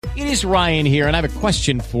It is Ryan here, and I have a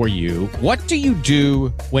question for you. What do you do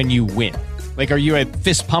when you win? Like, are you a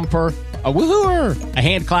fist pumper, a woohooer, a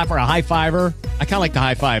hand clapper, a high fiver? I kind of like the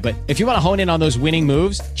high five, but if you want to hone in on those winning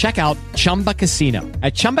moves, check out Chumba Casino.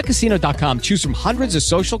 At ChumbaCasino.com, choose from hundreds of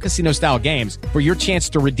social casino-style games for your chance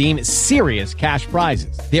to redeem serious cash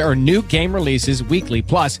prizes. There are new game releases weekly,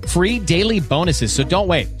 plus free daily bonuses, so don't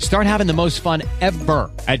wait. Start having the most fun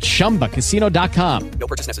ever at ChumbaCasino.com. No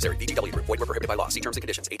purchase necessary. VGW. Void where prohibited by law. See terms and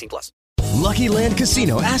conditions. 18+. Lucky Land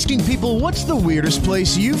Casino, asking people, what's the weirdest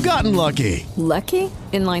place you've gotten lucky? Lucky?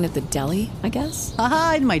 In line at the deli, I guess?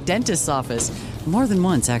 Aha, in my dentist's office. More than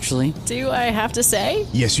once, actually. Do I have to say?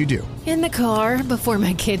 Yes, you do. In the car before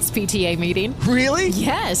my kids' PTA meeting. Really?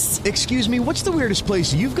 Yes. Excuse me, what's the weirdest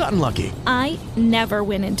place you've gotten lucky? I never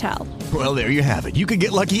win and tell. Well, there you have it. You can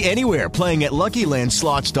get lucky anywhere, playing at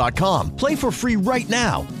LuckyLandSlots.com. Play for free right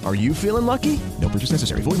now. Are you feeling lucky? No purchase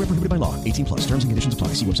necessary. Void where prohibited by law. 18+. Terms and conditions apply.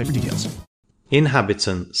 See website for details.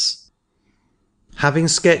 Inhabitants. Having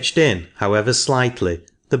sketched in, however slightly,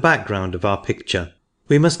 the background of our picture,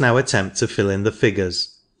 we must now attempt to fill in the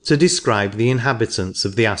figures, to describe the inhabitants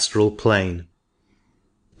of the astral plane.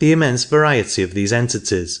 The immense variety of these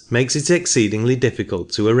entities makes it exceedingly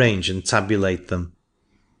difficult to arrange and tabulate them.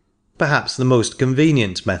 Perhaps the most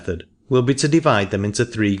convenient method will be to divide them into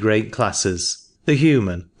three great classes: the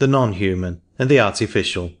human, the non-human, and the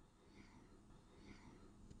artificial.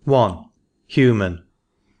 1. Human.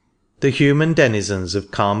 The human denizens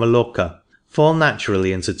of Karmaloka fall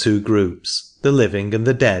naturally into two groups, the living and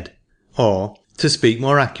the dead, or, to speak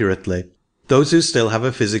more accurately, those who still have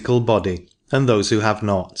a physical body and those who have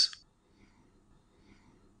not.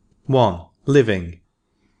 1. Living.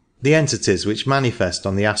 The entities which manifest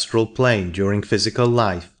on the astral plane during physical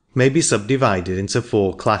life may be subdivided into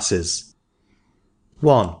four classes.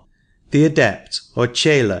 1. The adept or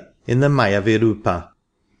chela in the Maya Virupa.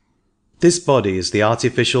 This body is the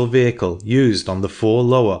artificial vehicle used on the four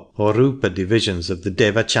lower or Rupa divisions of the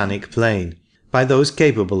Devachanic plane by those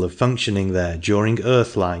capable of functioning there during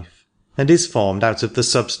earth life, and is formed out of the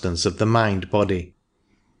substance of the mind-body.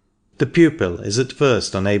 The pupil is at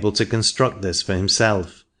first unable to construct this for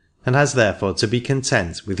himself, and has therefore to be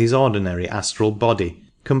content with his ordinary astral body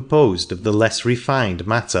composed of the less refined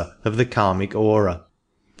matter of the karmic aura.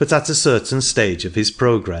 But at a certain stage of his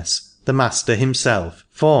progress, the master himself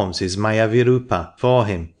forms his Mayavirupa for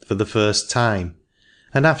him for the first time,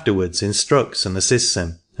 and afterwards instructs and assists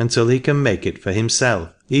him until he can make it for himself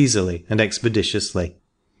easily and expeditiously.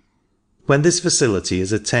 When this facility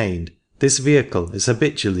is attained, this vehicle is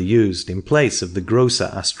habitually used in place of the grosser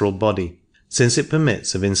astral body, since it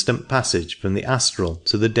permits of instant passage from the astral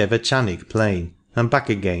to the Devachanic plane and back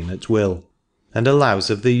again at will, and allows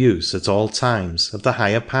of the use at all times of the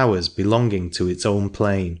higher powers belonging to its own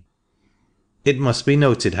plane. It must be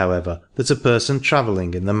noted, however, that a person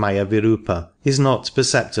travelling in the Maya Virupa is not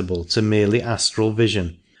perceptible to merely astral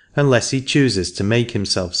vision, unless he chooses to make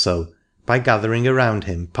himself so by gathering around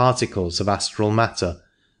him particles of astral matter,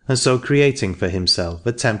 and so creating for himself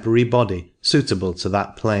a temporary body suitable to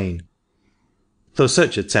that plane. Though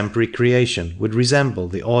such a temporary creation would resemble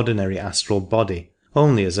the ordinary astral body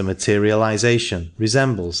only as a materialization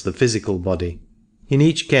resembles the physical body, in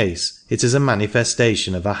each case it is a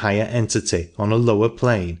manifestation of a higher entity on a lower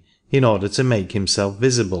plane in order to make himself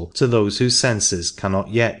visible to those whose senses cannot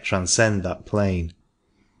yet transcend that plane.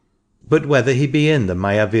 But whether he be in the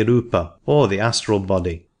Maya Virupa or the astral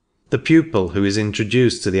body, the pupil who is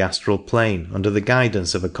introduced to the astral plane under the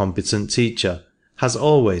guidance of a competent teacher has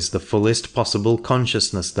always the fullest possible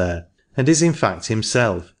consciousness there, and is in fact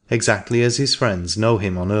himself exactly as his friends know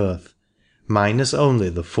him on earth, minus only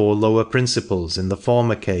the four lower principles in the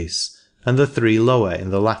former case, and the three lower in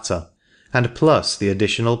the latter, and plus the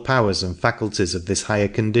additional powers and faculties of this higher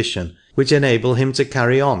condition, which enable him to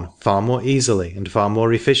carry on far more easily and far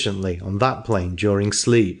more efficiently on that plane during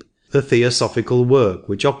sleep, the theosophical work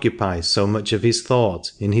which occupies so much of his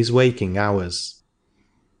thought in his waking hours.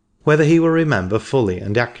 Whether he will remember fully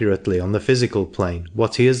and accurately on the physical plane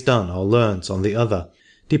what he has done or learnt on the other,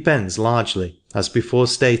 depends largely, as before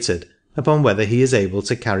stated, upon whether he is able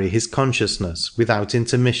to carry his consciousness without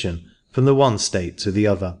intermission from the one state to the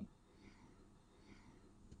other.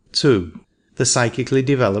 2. The psychically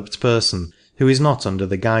developed person who is not under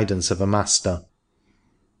the guidance of a master.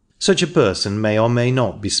 Such a person may or may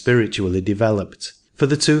not be spiritually developed, for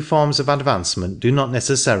the two forms of advancement do not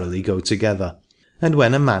necessarily go together, and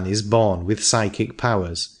when a man is born with psychic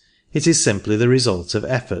powers, it is simply the result of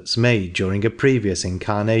efforts made during a previous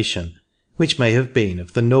incarnation, which may have been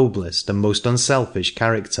of the noblest and most unselfish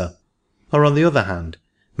character, or on the other hand,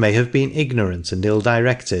 may have been ignorant and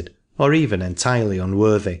ill-directed, or even entirely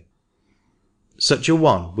unworthy. Such a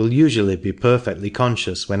one will usually be perfectly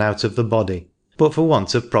conscious when out of the body, but for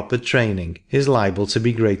want of proper training is liable to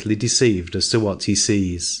be greatly deceived as to what he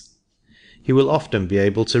sees. He will often be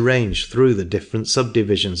able to range through the different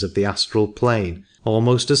subdivisions of the astral plane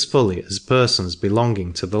almost as fully as persons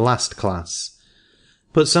belonging to the last class,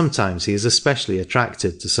 but sometimes he is especially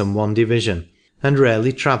attracted to some one division, and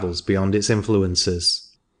rarely travels beyond its influences.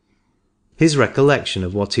 His recollection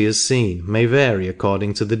of what he has seen may vary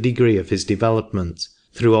according to the degree of his development,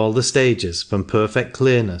 through all the stages from perfect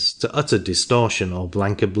clearness to utter distortion or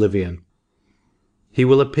blank oblivion. He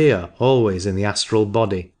will appear always in the astral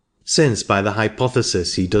body, since by the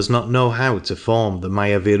hypothesis he does not know how to form the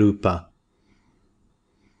Maya Virupa.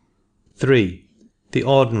 3. The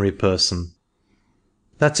ordinary person.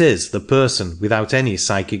 That is, the person without any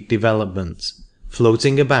psychic development,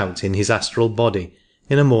 floating about in his astral body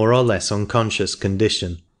in a more or less unconscious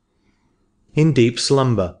condition. In deep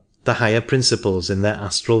slumber, the higher principles in their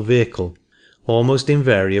astral vehicle almost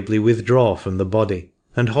invariably withdraw from the body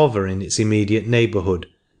and hover in its immediate neighbourhood,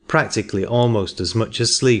 practically almost as much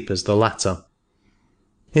asleep as the latter.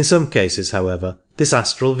 In some cases, however, this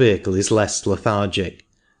astral vehicle is less lethargic,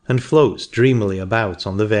 and floats dreamily about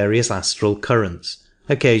on the various astral currents,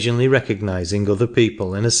 occasionally recognizing other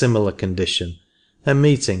people in a similar condition, and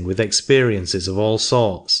meeting with experiences of all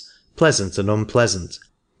sorts, pleasant and unpleasant,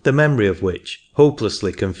 the memory of which,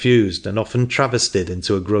 hopelessly confused and often travestied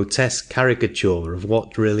into a grotesque caricature of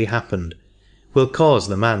what really happened, will cause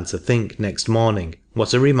the man to think next morning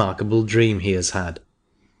what a remarkable dream he has had.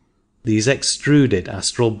 These extruded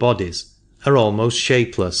astral bodies are almost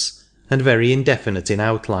shapeless, and very indefinite in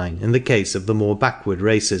outline in the case of the more backward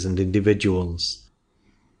races and individuals.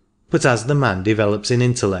 But as the man develops in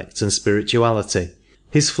intellect and spirituality,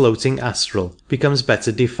 his floating astral becomes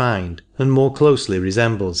better defined and more closely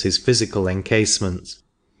resembles his physical encasement.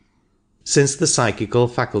 Since the psychical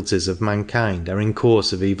faculties of mankind are in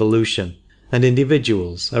course of evolution, and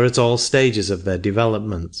individuals are at all stages of their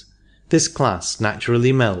development, this class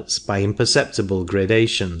naturally melts by imperceptible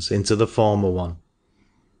gradations into the former one.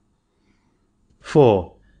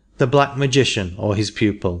 4. The Black Magician or his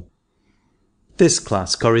pupil. This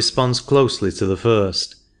class corresponds closely to the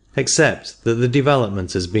first, except that the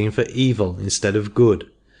development has been for evil instead of good,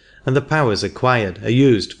 and the powers acquired are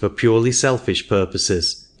used for purely selfish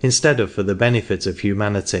purposes instead of for the benefit of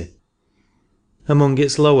humanity. Among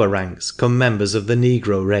its lower ranks come members of the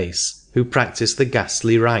Negro race, who practice the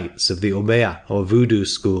ghastly rites of the Obeah or Voodoo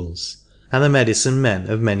schools, and the medicine men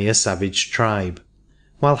of many a savage tribe,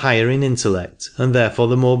 while higher in intellect, and therefore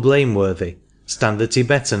the more blameworthy, stand the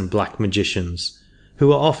Tibetan black magicians,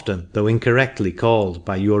 who are often, though incorrectly, called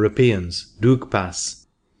by Europeans Dugpas,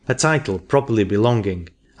 a title properly belonging,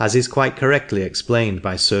 as is quite correctly explained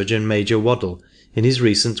by Surgeon Major Waddell in his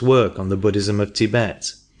recent work on the Buddhism of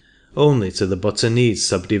Tibet, only to the Bhutanese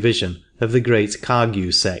subdivision of the great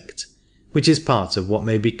Kagyu sect, which is part of what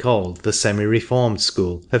may be called the semi-reformed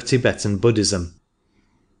school of Tibetan Buddhism.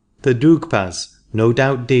 The Dugpas no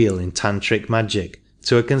doubt deal in tantric magic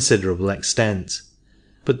to a considerable extent,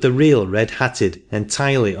 but the real red-hatted,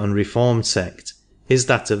 entirely unreformed sect is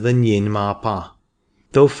that of the Nyin Ma Pa,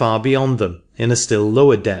 though far beyond them, in a still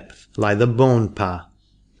lower depth, lie the Bon Pa,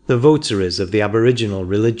 the votaries of the aboriginal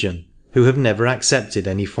religion, who have never accepted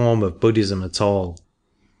any form of Buddhism at all.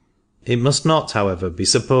 It must not, however, be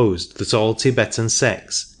supposed that all Tibetan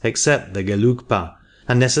sects, except the Gelugpa,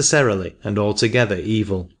 are necessarily and altogether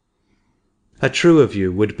evil. A truer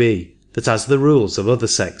view would be that as the rules of other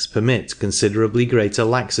sects permit considerably greater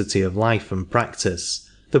laxity of life and practice,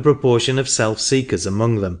 the proportion of self-seekers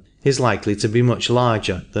among them is likely to be much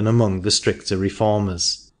larger than among the stricter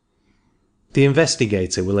reformers. The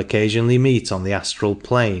investigator will occasionally meet on the astral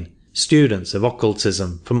plane students of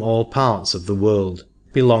occultism from all parts of the world,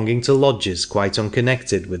 belonging to lodges quite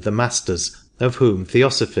unconnected with the masters of whom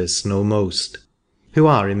theosophists know most, who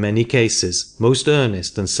are in many cases most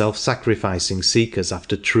earnest and self-sacrificing seekers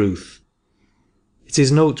after truth. It is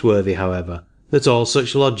noteworthy, however, that all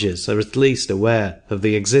such lodges are at least aware of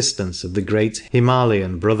the existence of the great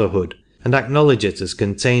Himalayan Brotherhood, and acknowledge it as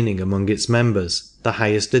containing among its members the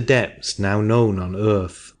highest adepts now known on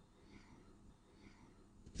earth.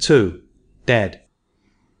 2. Dead.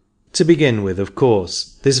 To begin with, of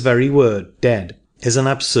course, this very word dead is an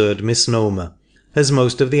absurd misnomer, as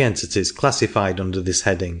most of the entities classified under this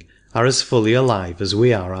heading are as fully alive as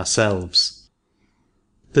we are ourselves.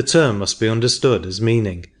 The term must be understood as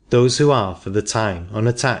meaning those who are for the time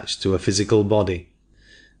unattached to a physical body.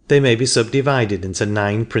 They may be subdivided into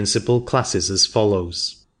 9 principal classes as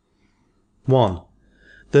follows. 1.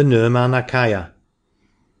 The Nirmanakaya.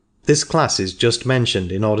 This class is just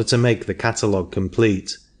mentioned in order to make the catalogue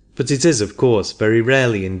complete, but it is of course very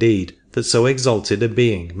rarely indeed that so exalted a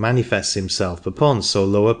being manifests himself upon so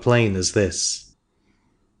low a plane as this.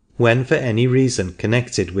 When for any reason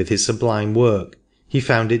connected with his sublime work he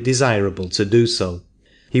found it desirable to do so,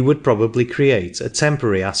 he would probably create a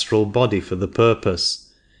temporary astral body for the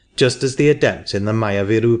purpose, just as the adept in the Maya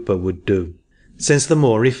Virupa would do, since the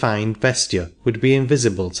more refined vesture would be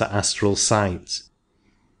invisible to astral sight.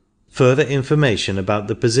 Further information about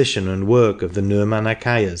the position and work of the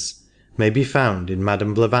Nirmanakayas may be found in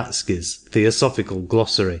Madame Blavatsky's Theosophical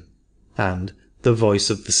Glossary and The Voice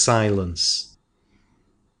of the Silence.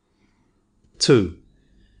 2.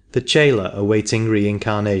 The Chela awaiting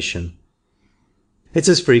reincarnation. It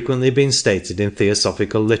has frequently been stated in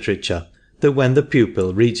theosophical literature that when the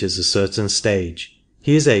pupil reaches a certain stage,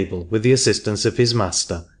 he is able, with the assistance of his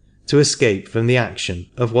master, to escape from the action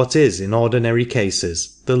of what is in ordinary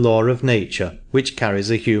cases the law of nature which carries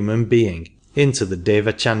a human being into the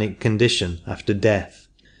devachanic condition after death,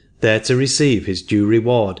 there to receive his due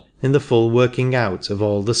reward in the full working out of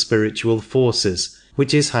all the spiritual forces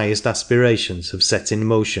which his highest aspirations have set in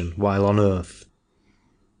motion while on earth.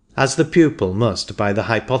 As the pupil must by the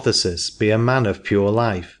hypothesis be a man of pure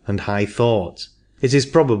life and high thought, it is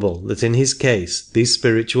probable that in his case these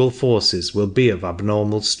spiritual forces will be of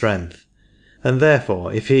abnormal strength, and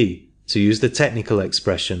therefore if he, to use the technical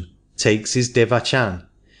expression, takes his devachan,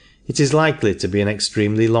 it is likely to be an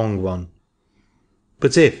extremely long one.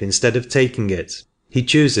 But if, instead of taking it, he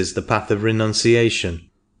chooses the path of renunciation,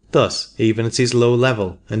 thus even at his low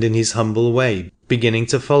level and in his humble way beginning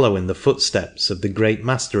to follow in the footsteps of the great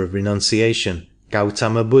master of renunciation,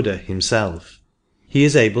 Gautama Buddha himself, he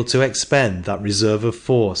is able to expend that reserve of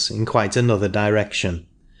force in quite another direction,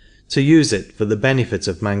 to use it for the benefit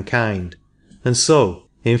of mankind, and so,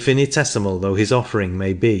 infinitesimal though his offering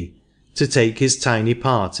may be, to take his tiny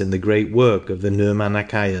part in the great work of the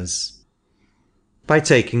Nirmanakayas. By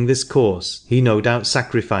taking this course he no doubt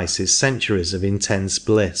sacrifices centuries of intense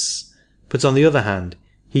bliss, but on the other hand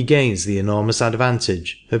he gains the enormous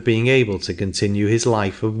advantage of being able to continue his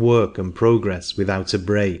life of work and progress without a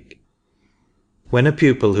break. When a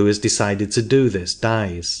pupil who has decided to do this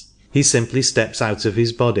dies, he simply steps out of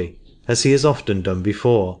his body, as he has often done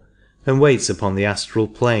before, and waits upon the astral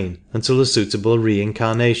plane until a suitable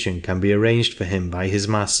reincarnation can be arranged for him by his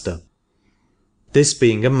master. This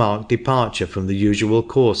being a marked departure from the usual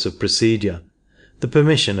course of procedure, the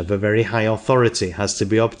permission of a very high authority has to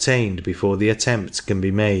be obtained before the attempt can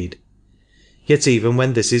be made. Yet even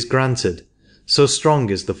when this is granted, so strong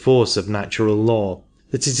is the force of natural law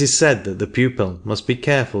that it is said that the pupil must be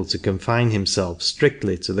careful to confine himself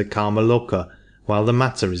strictly to the Kamaloka while the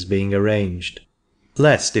matter is being arranged,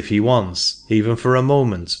 lest if he once, even for a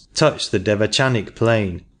moment, touch the devachanic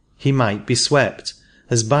plane, he might be swept,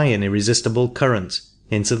 as by an irresistible current,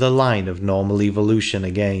 into the line of normal evolution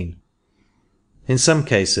again. In some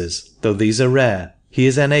cases, though these are rare, he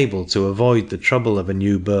is enabled to avoid the trouble of a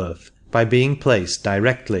new birth by being placed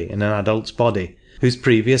directly in an adult body whose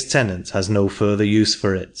previous tenant has no further use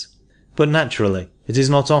for it, but naturally it is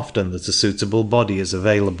not often that a suitable body is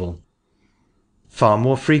available. Far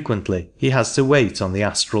more frequently he has to wait on the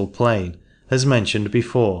astral plane, as mentioned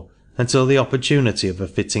before, until the opportunity of a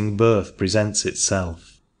fitting birth presents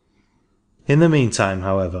itself. In the meantime,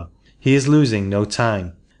 however, he is losing no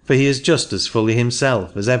time, for he is just as fully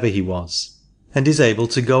himself as ever he was, and is able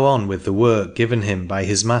to go on with the work given him by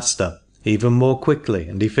his master even more quickly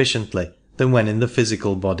and efficiently than when in the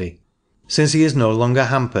physical body, since he is no longer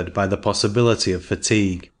hampered by the possibility of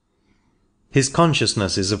fatigue. His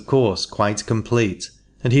consciousness is of course quite complete,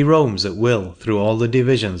 and he roams at will through all the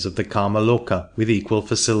divisions of the Kamaloka with equal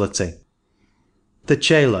facility. The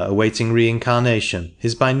Chela awaiting reincarnation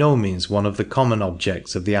is by no means one of the common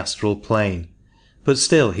objects of the astral plane, but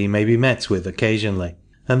still he may be met with occasionally,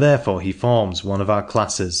 and therefore he forms one of our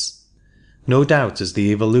classes. No doubt as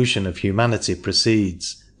the evolution of humanity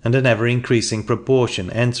proceeds, and an ever-increasing proportion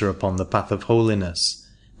enter upon the path of holiness,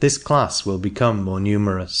 this class will become more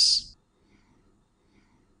numerous.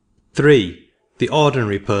 3. The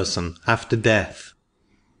ordinary person after death.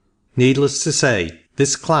 Needless to say,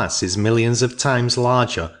 this class is millions of times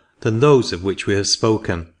larger than those of which we have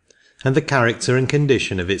spoken, and the character and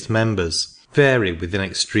condition of its members vary within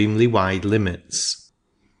extremely wide limits.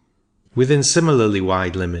 Within similarly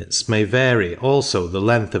wide limits may vary also the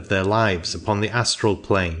length of their lives upon the astral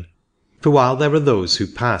plane, for while there are those who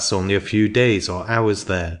pass only a few days or hours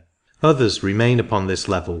there, others remain upon this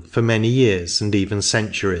level for many years and even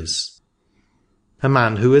centuries. A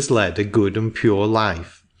man who has led a good and pure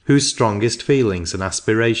life, whose strongest feelings and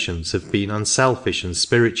aspirations have been unselfish and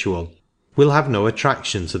spiritual, will have no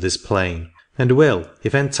attraction to this plane, and will,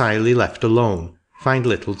 if entirely left alone, find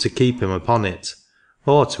little to keep him upon it,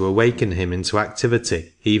 or to awaken him into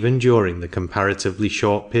activity even during the comparatively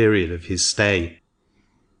short period of his stay.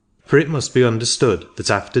 For it must be understood that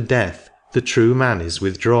after death the true man is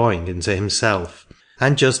withdrawing into himself,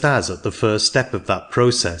 and just as at the first step of that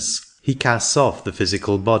process he casts off the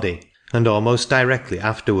physical body, and almost directly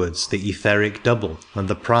afterwards the etheric double and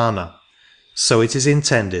the prana, so it is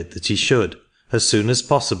intended that he should, as soon as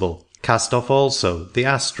possible, cast off also the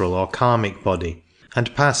astral or karmic body,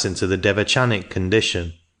 and pass into the devachanic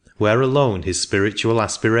condition, where alone his spiritual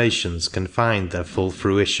aspirations can find their full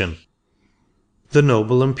fruition. The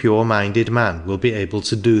noble and pure-minded man will be able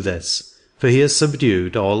to do this, for he has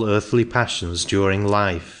subdued all earthly passions during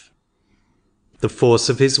life. The force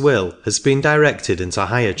of his will has been directed into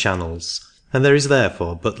higher channels, and there is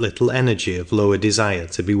therefore but little energy of lower desire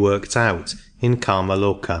to be worked out in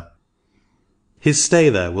Kamaloka. His stay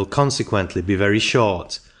there will consequently be very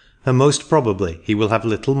short, and most probably he will have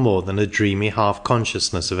little more than a dreamy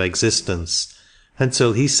half-consciousness of existence,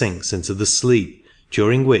 until he sinks into the sleep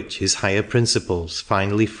during which his higher principles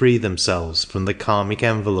finally free themselves from the karmic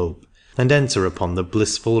envelope and enter upon the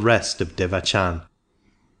blissful rest of Devachan.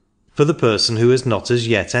 For the person who has not as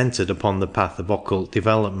yet entered upon the path of occult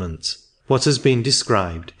development, what has been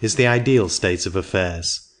described is the ideal state of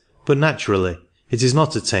affairs, but naturally it is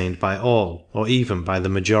not attained by all or even by the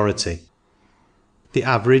majority. The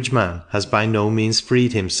average man has by no means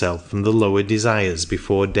freed himself from the lower desires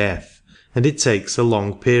before death, and it takes a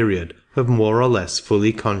long period of more or less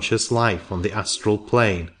fully conscious life on the astral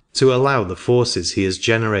plane to allow the forces he has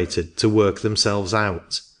generated to work themselves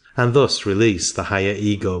out, and thus release the higher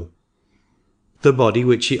ego. The body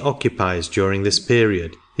which he occupies during this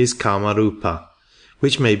period is Kamarupa,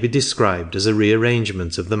 which may be described as a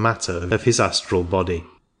rearrangement of the matter of his astral body.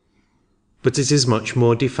 But it is much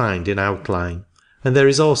more defined in outline, and there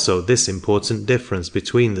is also this important difference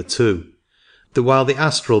between the two, that while the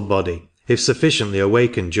astral body, if sufficiently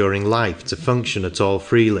awakened during life to function at all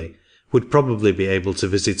freely, would probably be able to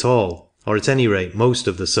visit all, or at any rate most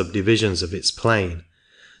of the subdivisions of its plane,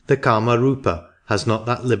 the Kamarupa has not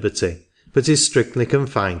that liberty, but is strictly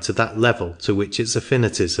confined to that level to which its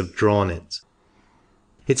affinities have drawn it.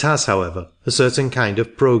 It has, however, a certain kind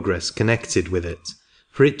of progress connected with it,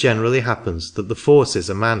 for it generally happens that the forces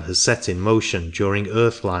a man has set in motion during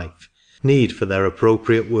earth life need for their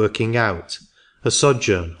appropriate working out a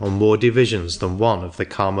sojourn on more divisions than one of the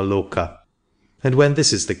Kamaloka, and when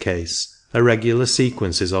this is the case, a regular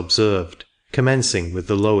sequence is observed, commencing with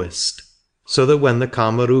the lowest, so that when the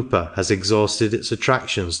Kamarupa has exhausted its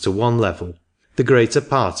attractions to one level, the greater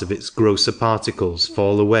part of its grosser particles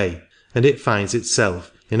fall away, and it finds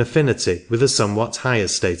itself in affinity with a somewhat higher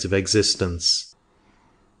state of existence.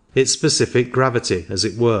 Its specific gravity, as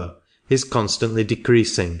it were, is constantly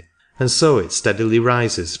decreasing, and so it steadily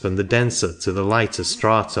rises from the denser to the lighter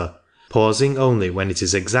strata, pausing only when it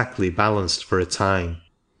is exactly balanced for a time.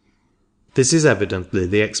 This is evidently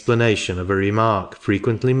the explanation of a remark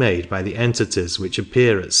frequently made by the entities which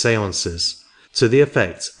appear at séances, to the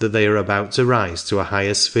effect that they are about to rise to a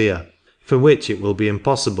higher sphere, from which it will be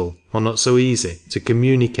impossible, or not so easy, to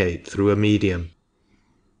communicate through a medium.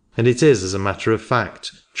 And it is, as a matter of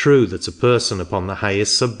fact, true that a person upon the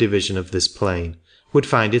highest subdivision of this plane would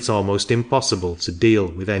find it almost impossible to deal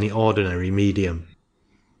with any ordinary medium.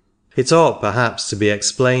 It ought perhaps to be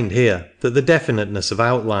explained here that the definiteness of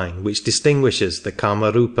outline which distinguishes the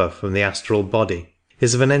Kamarupa from the astral body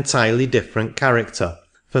is of an entirely different character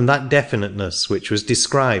from that definiteness which was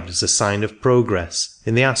described as a sign of progress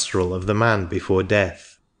in the astral of the man before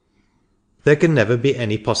death. There can never be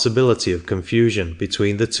any possibility of confusion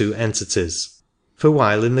between the two entities, for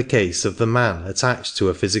while in the case of the man attached to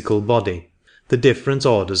a physical body, the different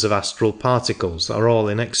orders of astral particles are all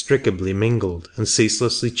inextricably mingled and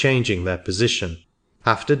ceaselessly changing their position,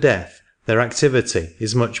 after death their activity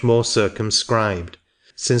is much more circumscribed,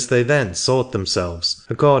 since they then sort themselves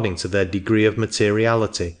according to their degree of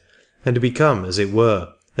materiality, and become, as it were,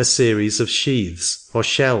 a series of sheaths or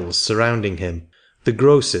shells surrounding him, the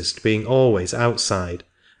grossest being always outside,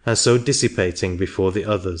 and so dissipating before the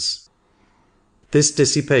others. This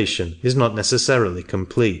dissipation is not necessarily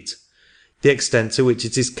complete, the extent to which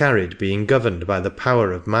it is carried being governed by the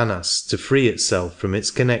power of Manas to free itself from its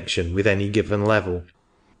connection with any given level,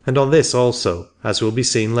 and on this also, as will be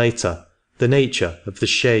seen later, the nature of the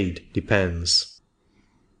shade depends.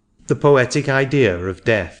 The poetic idea of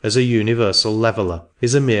death as a universal leveller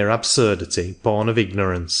is a mere absurdity born of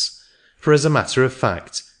ignorance, for as a matter of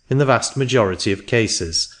fact in the vast majority of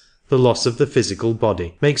cases, the loss of the physical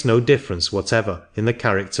body makes no difference whatever in the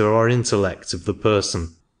character or intellect of the person,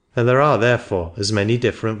 and there are therefore as many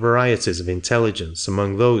different varieties of intelligence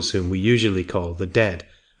among those whom we usually call the dead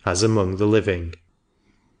as among the living.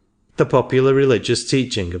 The popular religious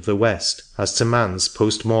teaching of the West as to man's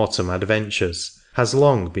post-mortem adventures has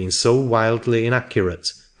long been so wildly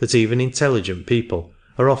inaccurate that even intelligent people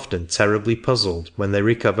are often terribly puzzled when they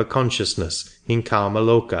recover consciousness in karma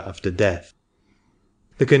loka after death.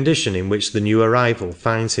 The condition in which the new arrival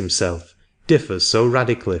finds himself differs so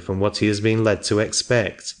radically from what he has been led to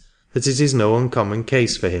expect that it is no uncommon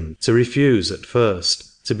case for him to refuse at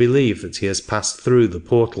first to believe that he has passed through the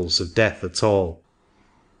portals of death at all.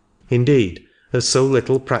 Indeed, of so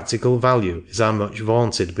little practical value is our much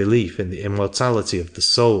vaunted belief in the immortality of the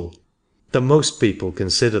soul, that most people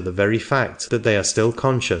consider the very fact that they are still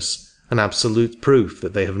conscious an absolute proof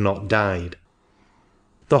that they have not died.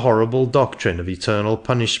 The horrible doctrine of eternal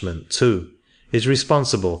punishment, too, is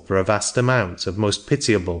responsible for a vast amount of most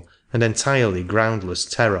pitiable and entirely groundless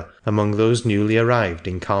terror among those newly arrived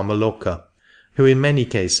in karma loka, who in many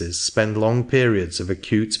cases spend long periods of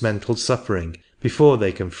acute mental suffering before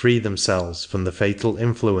they can free themselves from the fatal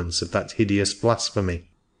influence of that hideous blasphemy,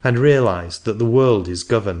 and realize that the world is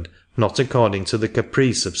governed not according to the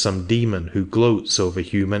caprice of some demon who gloats over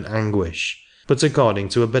human anguish, but according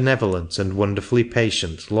to a benevolent and wonderfully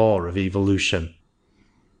patient law of evolution.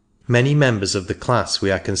 Many members of the class we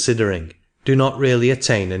are considering do not really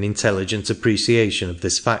attain an intelligent appreciation of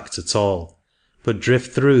this fact at all, but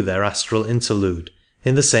drift through their astral interlude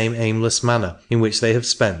in the same aimless manner in which they have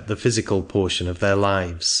spent the physical portion of their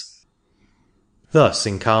lives. Thus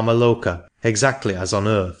in karma loka, exactly as on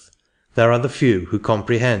earth, there are the few who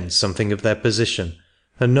comprehend something of their position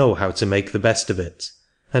and know how to make the best of it,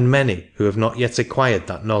 and many who have not yet acquired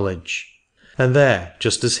that knowledge. And there,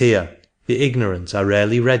 just as here, the ignorant are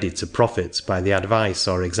rarely ready to profit by the advice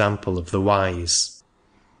or example of the wise.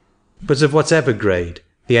 But of whatever grade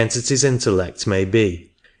the entity's intellect may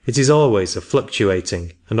be, it is always a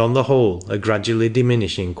fluctuating and on the whole a gradually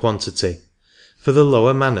diminishing quantity, for the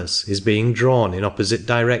lower manas is being drawn in opposite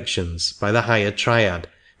directions by the higher triad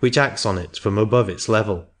which acts on it from above its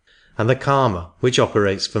level, and the karma which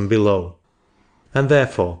operates from below, and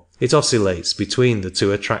therefore it oscillates between the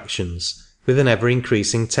two attractions, with an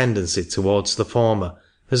ever-increasing tendency towards the former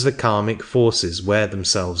as the karmic forces wear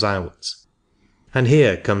themselves out. And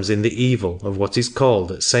here comes in the evil of what is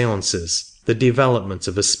called at seances the development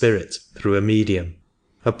of a spirit through a medium,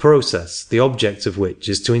 a process the object of which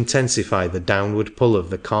is to intensify the downward pull of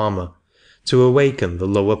the karma, to awaken the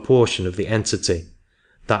lower portion of the entity,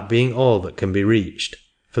 that being all that can be reached,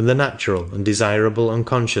 from the natural and desirable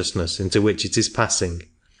unconsciousness into which it is passing,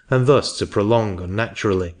 and thus to prolong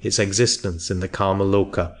unnaturally its existence in the karma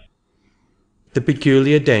loka. The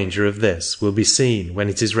peculiar danger of this will be seen when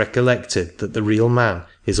it is recollected that the real man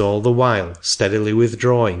is all the while steadily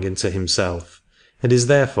withdrawing into himself, and is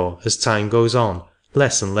therefore as time goes on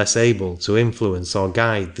less and less able to influence or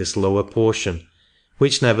guide this lower portion,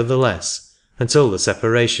 which nevertheless, until the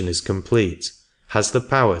separation is complete, has the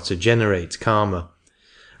power to generate karma,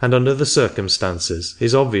 and under the circumstances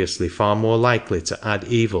is obviously far more likely to add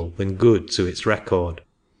evil than good to its record.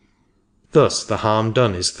 Thus the harm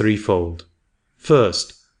done is threefold.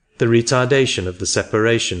 First, the retardation of the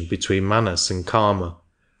separation between manas and karma,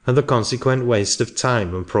 and the consequent waste of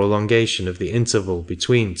time and prolongation of the interval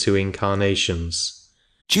between two incarnations.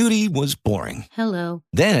 Judy was boring. Hello.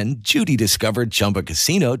 Then Judy discovered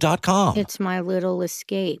ChumbaCasino.com. It's my little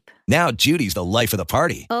escape. Now Judy's the life of the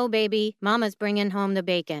party. Oh, baby, mama's bringing home the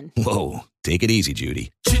bacon. Whoa, take it easy,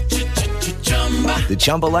 Judy. The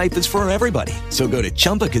Chumba life is for everybody. So go to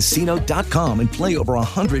ChumbaCasino.com and play over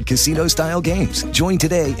 100 casino-style games. Join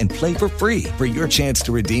today and play for free for your chance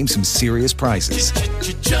to redeem some serious prizes.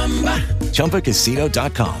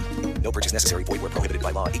 ChumbaCasino.com. No purchase necessary. Void where prohibited by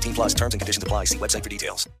law. 18 plus terms and conditions apply. See website for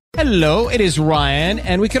details. Hello, it is Ryan,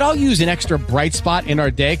 and we could all use an extra bright spot in our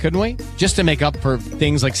day, couldn't we? Just to make up for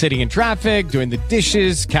things like sitting in traffic, doing the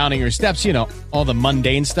dishes, counting your steps, you know, all the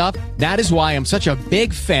mundane stuff. That is why I'm such a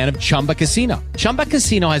big fan of Chumba Casino. Chumba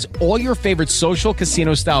Casino has all your favorite social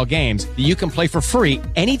casino-style games that you can play for free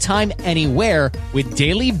anytime, anywhere with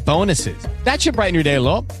daily bonuses. That should brighten your day a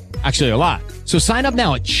little. Actually, a lot. So sign up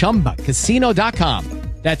now at ChumbaCasino.com.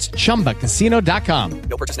 That's ChumbaCasino.com.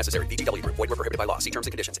 No purchase necessary. VGW Group. Void where prohibited by law. See terms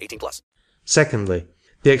and conditions. 18 plus. Secondly,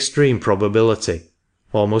 the extreme probability,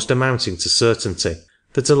 almost amounting to certainty,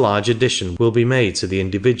 that a large addition will be made to the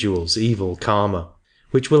individual's evil karma,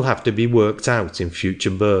 which will have to be worked out in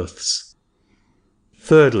future births.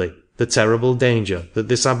 Thirdly, the terrible danger that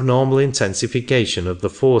this abnormal intensification of the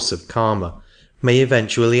force of karma may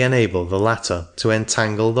eventually enable the latter to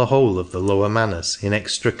entangle the whole of the lower manas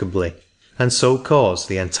inextricably, and so cause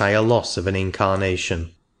the entire loss of an incarnation.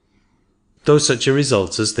 Though such a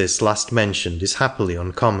result as this last mentioned is happily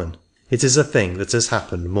uncommon, it is a thing that has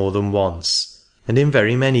happened more than once, and in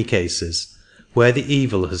very many cases, where the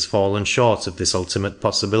evil has fallen short of this ultimate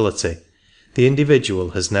possibility, the individual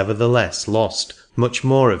has nevertheless lost much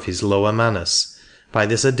more of his lower manas by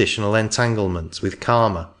this additional entanglement with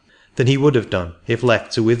karma than he would have done if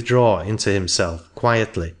left to withdraw into himself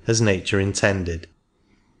quietly as nature intended.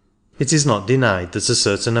 It is not denied that a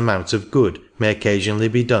certain amount of good may occasionally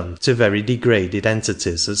be done to very degraded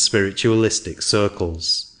entities at spiritualistic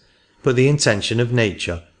circles, but the intention of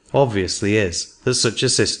nature obviously is that such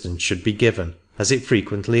assistance should be given, as it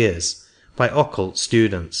frequently is, by occult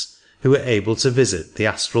students who are able to visit the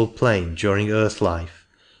astral plane during earth life,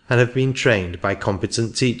 and have been trained by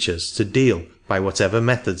competent teachers to deal, by whatever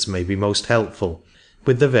methods may be most helpful,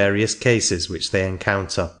 with the various cases which they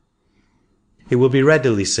encounter. It will be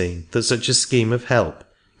readily seen that such a scheme of help,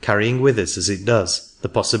 carrying with it as it does the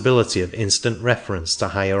possibility of instant reference to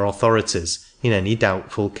higher authorities in any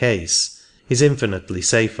doubtful case, is infinitely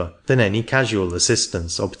safer than any casual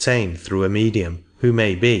assistance obtained through a medium who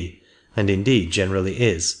may be, and indeed generally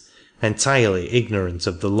is, entirely ignorant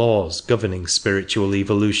of the laws governing spiritual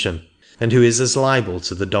evolution, and who is as liable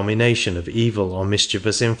to the domination of evil or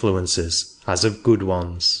mischievous influences as of good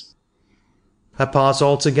ones. Apart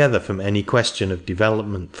altogether from any question of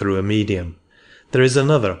development through a medium, there is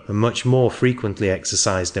another and much more frequently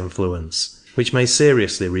exercised influence, which may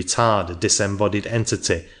seriously retard a disembodied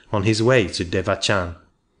entity on his way to Devachan,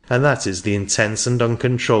 and that is the intense and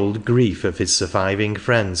uncontrolled grief of his surviving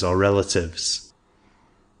friends or relatives.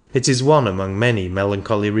 It is one among many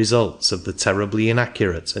melancholy results of the terribly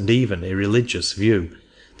inaccurate and even irreligious view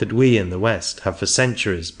that we in the West have for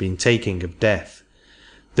centuries been taking of death,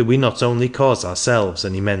 that we not only cause ourselves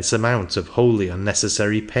an immense amount of wholly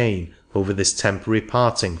unnecessary pain over this temporary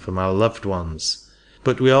parting from our loved ones,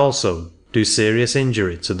 but we also do serious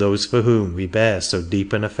injury to those for whom we bear so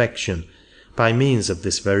deep an affection by means of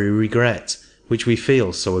this very regret which we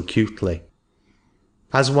feel so acutely.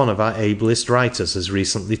 As one of our ablest writers has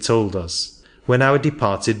recently told us, when our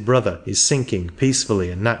departed brother is sinking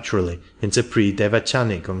peacefully and naturally into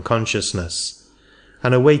pre-devachanic unconsciousness,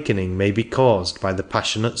 an awakening may be caused by the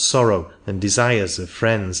passionate sorrow and desires of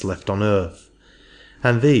friends left on earth,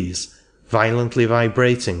 and these, violently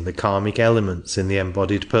vibrating the karmic elements in the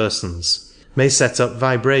embodied persons, may set up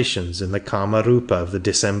vibrations in the karma rupa of the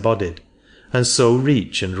disembodied, and so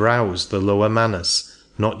reach and rouse the lower manas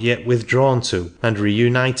not yet withdrawn to and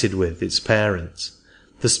reunited with its parent,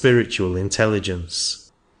 the spiritual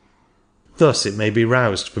intelligence. Thus it may be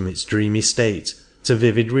roused from its dreamy state to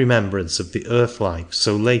vivid remembrance of the earth life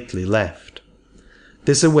so lately left.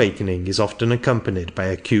 This awakening is often accompanied by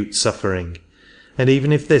acute suffering, and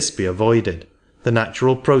even if this be avoided, the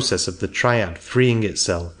natural process of the triad freeing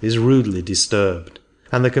itself is rudely disturbed,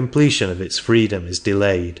 and the completion of its freedom is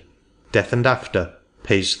delayed. Death and After,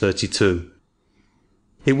 page 32.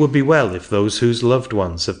 It would be well if those whose loved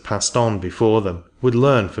ones have passed on before them would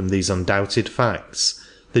learn from these undoubted facts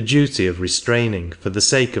the duty of restraining, for the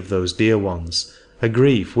sake of those dear ones, a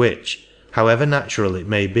grief which, however natural it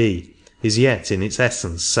may be, is yet in its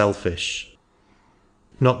essence selfish.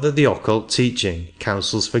 Not that the occult teaching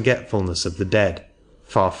counsels forgetfulness of the dead,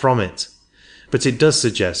 far from it, but it does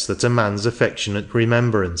suggest that a man's affectionate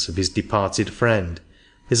remembrance of his departed friend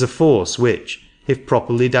is a force which, if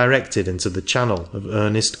properly directed into the channel of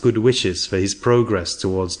earnest good wishes for his progress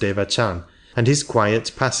towards Devachan and his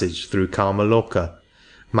quiet passage through Karmaloka,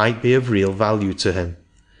 might be of real value to him,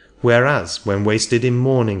 whereas when wasted in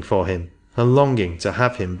mourning for him and longing to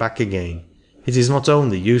have him back again, it is not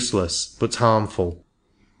only useless but harmful.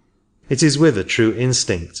 It is with a true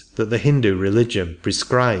instinct that the Hindu religion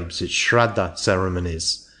prescribes its Shraddha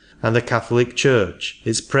ceremonies, and the Catholic Church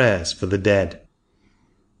its prayers for the dead.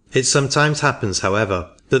 It sometimes happens, however,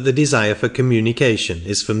 that the desire for communication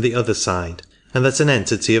is from the other side, and that an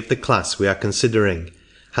entity of the class we are considering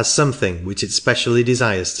has something which it specially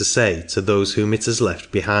desires to say to those whom it has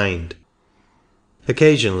left behind.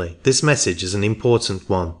 Occasionally this message is an important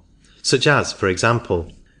one, such as, for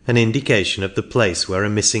example, an indication of the place where a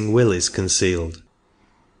missing will is concealed.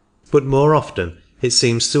 But more often it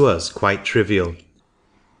seems to us quite trivial.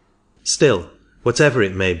 Still, whatever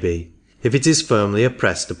it may be, if it is firmly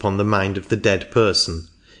impressed upon the mind of the dead person,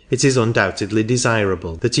 it is undoubtedly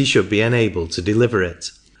desirable that he should be enabled to deliver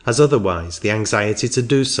it, as otherwise the anxiety to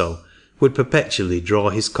do so would perpetually draw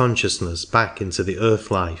his consciousness back into the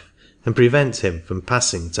earth life and prevent him from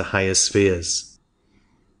passing to higher spheres.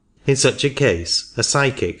 In such a case, a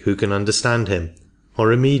psychic who can understand him,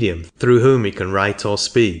 or a medium through whom he can write or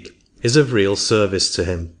speak, is of real service to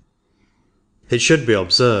him. It should be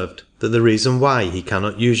observed that the reason why he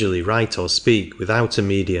cannot usually write or speak without a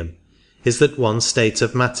medium is that one state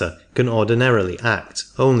of matter can ordinarily act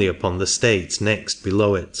only upon the state next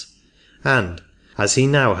below it, and, as he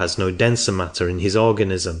now has no denser matter in his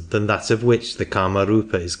organism than that of which the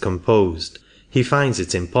Kama-rupa is composed, he finds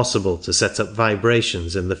it impossible to set up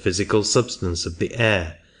vibrations in the physical substance of the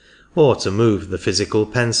air, or to move the physical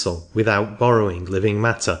pencil without borrowing living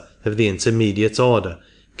matter of the intermediate order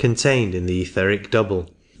contained in the etheric double,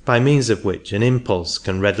 by means of which an impulse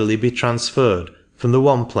can readily be transferred from the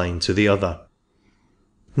one plane to the other.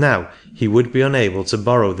 Now, he would be unable to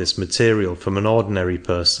borrow this material from an ordinary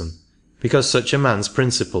person, because such a man's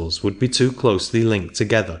principles would be too closely linked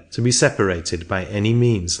together to be separated by any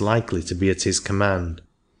means likely to be at his command.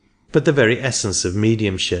 But the very essence of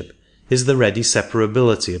mediumship is the ready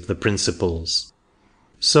separability of the principles.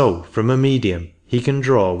 So, from a medium, he can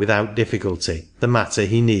draw without difficulty the matter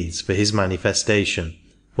he needs for his manifestation,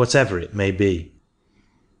 whatever it may be.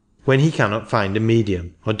 When he cannot find a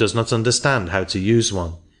medium, or does not understand how to use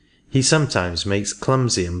one, he sometimes makes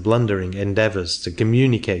clumsy and blundering endeavours to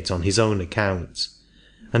communicate on his own account,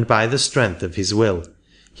 and by the strength of his will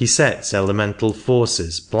he sets elemental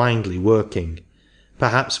forces blindly working,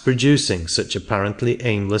 perhaps producing such apparently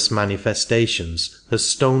aimless manifestations as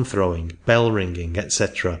stone-throwing, bell-ringing,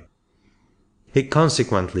 etc. It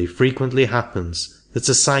consequently frequently happens that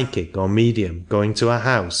a psychic or medium going to a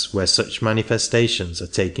house where such manifestations are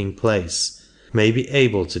taking place may be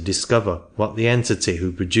able to discover what the entity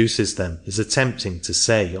who produces them is attempting to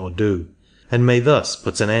say or do, and may thus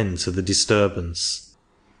put an end to the disturbance.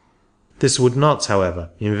 This would not,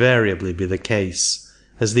 however, invariably be the case,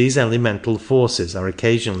 as these elemental forces are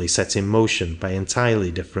occasionally set in motion by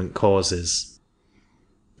entirely different causes.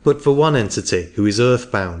 But for one entity who is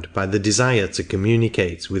earthbound by the desire to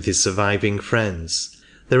communicate with his surviving friends,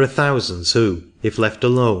 there are thousands who, if left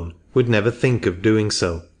alone, would never think of doing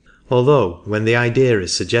so, although when the idea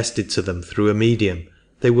is suggested to them through a medium,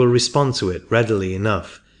 they will respond to it readily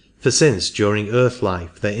enough, for since during earth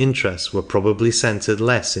life their interests were probably centred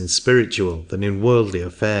less in spiritual than in worldly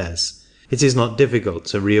affairs, it is not difficult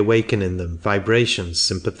to reawaken in them vibrations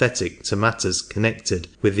sympathetic to matters connected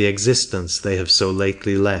with the existence they have so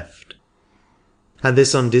lately left. And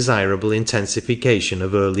this undesirable intensification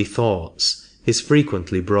of early thoughts is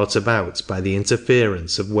frequently brought about by the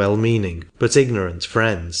interference of well-meaning but ignorant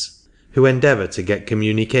friends, who endeavour to get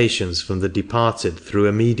communications from the departed through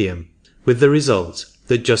a medium, with the result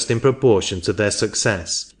that just in proportion to their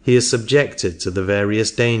success he is subjected to the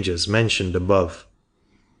various dangers mentioned above.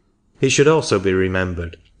 It should also be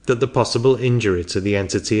remembered that the possible injury to the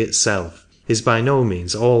entity itself is by no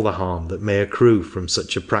means all the harm that may accrue from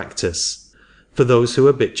such a practice, for those who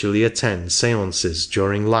habitually attend séances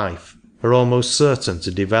during life are almost certain to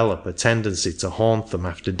develop a tendency to haunt them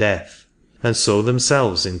after death, and so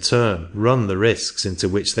themselves in turn run the risks into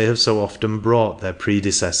which they have so often brought their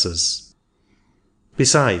predecessors.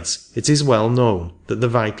 Besides, it is well known that the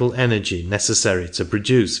vital energy necessary to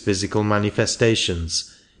produce physical manifestations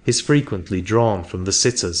is frequently drawn from the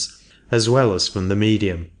sitters as well as from the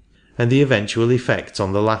medium, and the eventual effect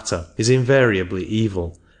on the latter is invariably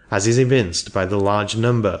evil, as is evinced by the large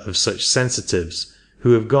number of such sensitives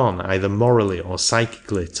who have gone either morally or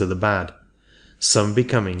psychically to the bad, some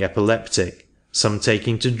becoming epileptic, some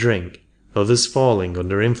taking to drink, others falling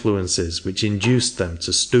under influences which induced them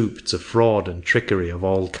to stoop to fraud and trickery of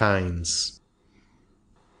all kinds.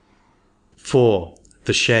 4.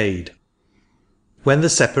 The shade. When the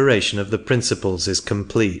separation of the principles is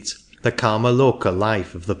complete, the Kama-loka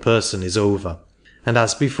life of the person is over, and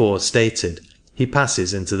as before stated, he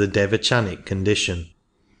passes into the devachanic condition.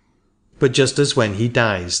 But just as when he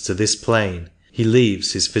dies to this plane, he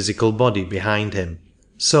leaves his physical body behind him,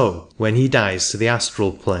 so when he dies to the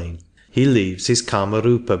astral plane, he leaves his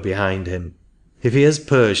Kama-rupa behind him. If he has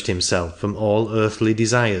purged himself from all earthly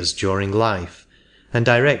desires during life, and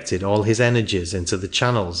directed all his energies into the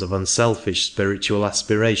channels of unselfish spiritual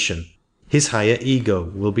aspiration, his higher ego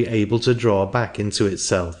will be able to draw back into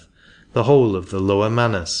itself the whole of the lower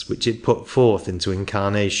manas which it put forth into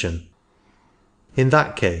incarnation. In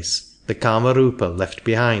that case, the Kama-rupa left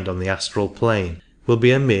behind on the astral plane will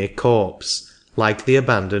be a mere corpse, like the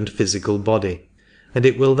abandoned physical body, and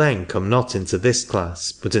it will then come not into this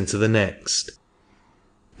class but into the next.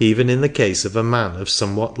 Even in the case of a man of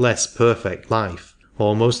somewhat less perfect life,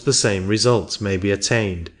 almost the same result may be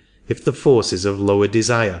attained if the forces of lower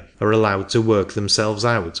desire are allowed to work themselves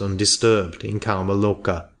out undisturbed in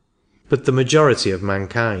Kamaloka. But the majority of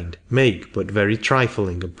mankind make but very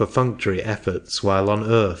trifling and perfunctory efforts while on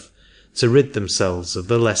earth to rid themselves of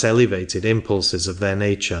the less elevated impulses of their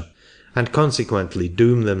nature, and consequently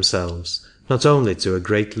doom themselves not only to a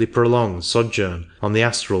greatly prolonged sojourn on the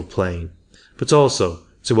astral plane, but also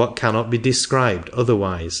to what cannot be described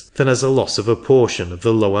otherwise than as a loss of a portion of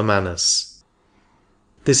the lower manas.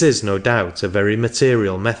 This is no doubt a very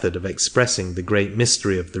material method of expressing the great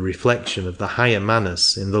mystery of the reflection of the higher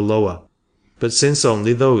manas in the lower, but since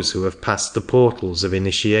only those who have passed the portals of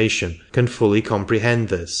initiation can fully comprehend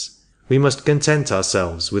this, we must content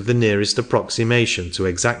ourselves with the nearest approximation to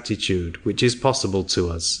exactitude which is possible to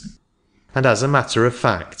us. And as a matter of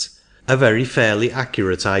fact, a very fairly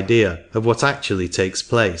accurate idea of what actually takes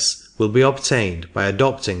place will be obtained by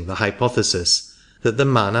adopting the hypothesis that the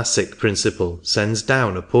manasic principle sends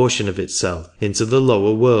down a portion of itself into the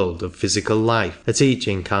lower world of physical life at each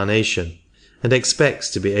incarnation, and expects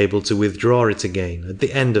to be able to withdraw it again at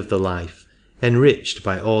the end of the life, enriched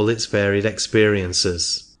by all its varied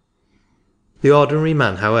experiences. The ordinary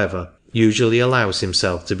man, however, usually allows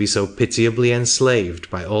himself to be so pitiably enslaved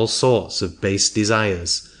by all sorts of base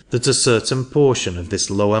desires that a certain portion of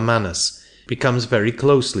this lower manas becomes very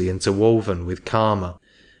closely interwoven with karma,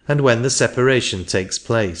 and when the separation takes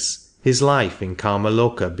place, his life in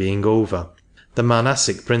Kamaloka being over, the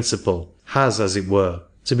manasic principle has, as it were,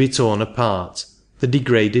 to be torn apart, the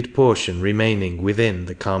degraded portion remaining within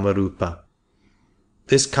the Kamarupa.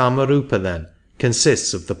 This Kamarupa, then,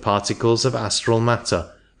 consists of the particles of astral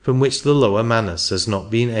matter from which the lower manas has not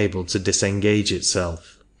been able to disengage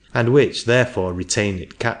itself, and which therefore retain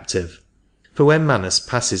it captive. For when manas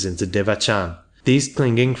passes into Devachan, these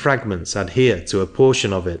clinging fragments adhere to a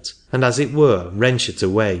portion of it, and as it were wrench it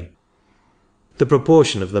away. The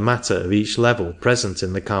proportion of the matter of each level present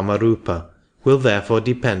in the Kamarupa will therefore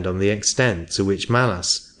depend on the extent to which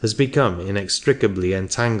manas has become inextricably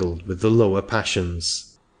entangled with the lower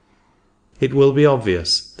passions. It will be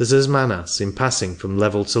obvious that as manas in passing from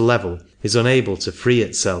level to level is unable to free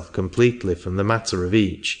itself completely from the matter of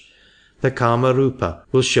each, the Kamarupa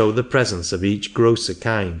will show the presence of each grosser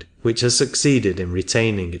kind which has succeeded in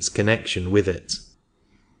retaining its connection with it.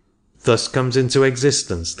 Thus comes into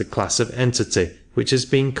existence the class of entity which has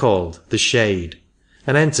been called the shade,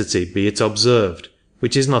 an entity, be it observed,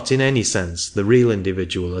 which is not in any sense the real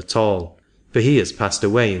individual at all, for he has passed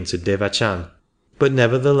away into Devachan, but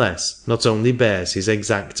nevertheless not only bears his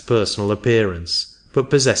exact personal appearance, but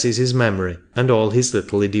possesses his memory and all his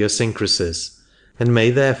little idiosyncrasies, and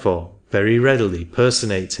may therefore very readily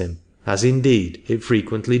personate him, as indeed it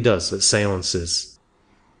frequently does at seances.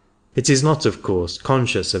 It is not, of course,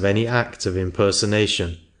 conscious of any act of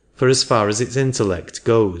impersonation, for as far as its intellect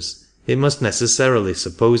goes, it must necessarily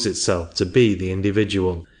suppose itself to be the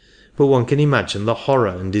individual, but one can imagine the horror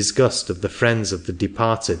and disgust of the friends of the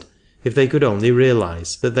departed if they could only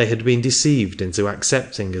realize that they had been deceived into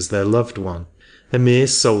accepting as their loved one a mere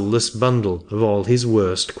soulless bundle of all his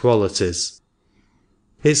worst qualities.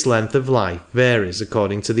 Its length of life varies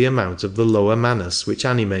according to the amount of the lower manas which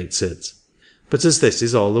animates it, but as this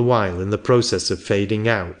is all the while in the process of fading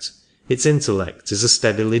out, its intellect is a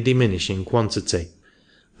steadily diminishing quantity,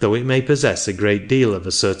 though it may possess a great deal of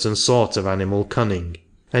a certain sort of animal cunning,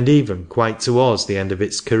 and even quite towards the end of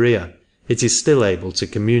its career it is still able to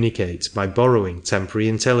communicate by borrowing temporary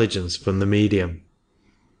intelligence from the medium.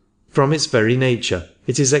 From its very nature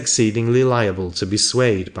it is exceedingly liable to be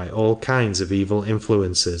swayed by all kinds of evil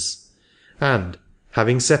influences, and,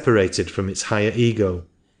 having separated from its higher ego,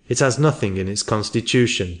 it has nothing in its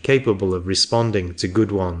constitution capable of responding to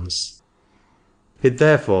good ones. It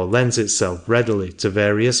therefore lends itself readily to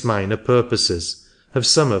various minor purposes of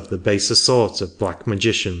some of the baser sort of black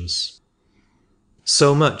magicians.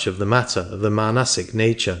 So much of the matter of the manasic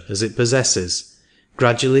nature as it possesses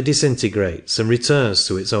gradually disintegrates and returns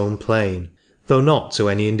to its own plane, though not to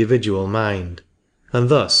any individual mind, and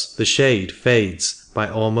thus the shade fades by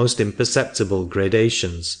almost imperceptible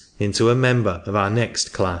gradations into a member of our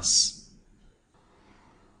next class.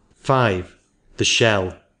 5. The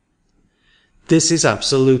shell. This is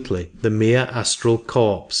absolutely the mere astral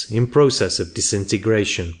corpse in process of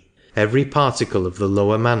disintegration, every particle of the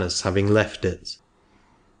lower manas having left it.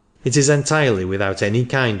 It is entirely without any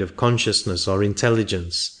kind of consciousness or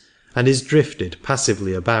intelligence, and is drifted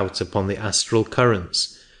passively about upon the astral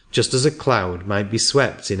currents, just as a cloud might be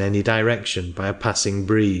swept in any direction by a passing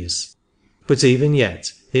breeze. But even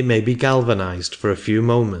yet it may be galvanized for a few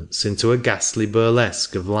moments into a ghastly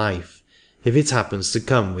burlesque of life, if it happens to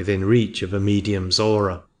come within reach of a medium's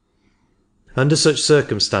aura. Under such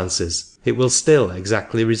circumstances, it will still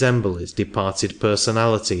exactly resemble its departed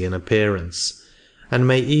personality in appearance, and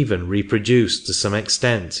may even reproduce to some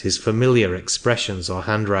extent his familiar expressions or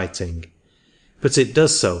handwriting, but it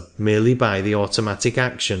does so merely by the automatic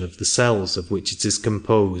action of the cells of which it is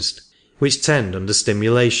composed, which tend under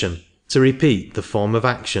stimulation to repeat the form of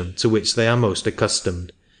action to which they are most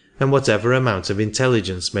accustomed, and whatever amount of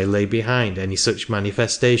intelligence may lay behind any such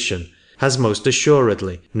manifestation has most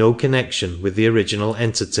assuredly no connection with the original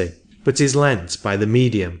entity, but is lent by the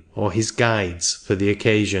medium or his guides for the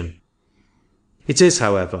occasion. It is,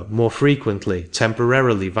 however, more frequently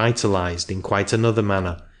temporarily vitalized in quite another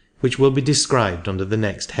manner, which will be described under the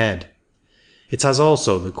next head. It has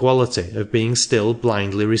also the quality of being still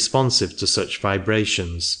blindly responsive to such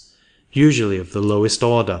vibrations, usually of the lowest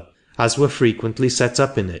order, as were frequently set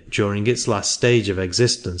up in it during its last stage of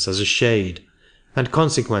existence as a shade, and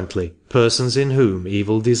consequently persons in whom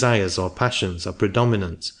evil desires or passions are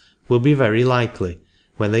predominant will be very likely,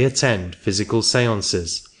 when they attend physical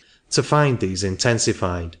seances, to find these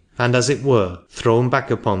intensified, and as it were thrown back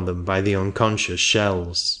upon them by the unconscious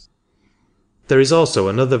shells. There is also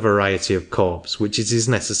another variety of corpse which it is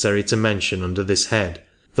necessary to mention under this head,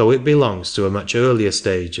 though it belongs to a much earlier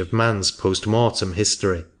stage of man's post-mortem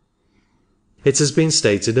history. It has been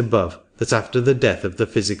stated above that after the death of the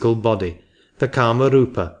physical body, the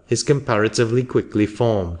Kama-rupa is comparatively quickly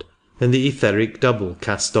formed, and the etheric double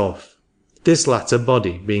cast off, this latter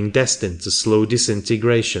body being destined to slow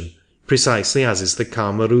disintegration, precisely as is the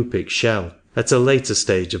Kama-rupic shell at a later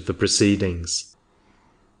stage of the proceedings.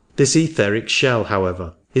 This etheric shell,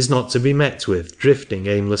 however, is not to be met with drifting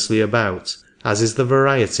aimlessly about, as is the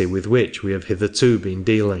variety with which we have hitherto been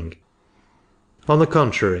dealing. On the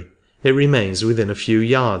contrary, it remains within a few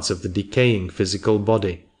yards of the decaying physical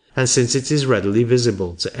body, and since it is readily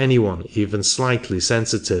visible to anyone even slightly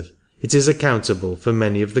sensitive, it is accountable for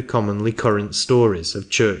many of the commonly current stories of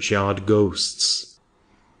churchyard ghosts.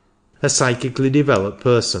 A psychically developed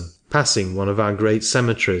person passing one of our great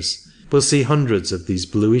cemeteries will see hundreds of these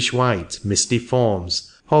bluish-white, misty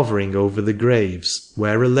forms hovering over the graves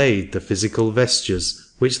where are laid the physical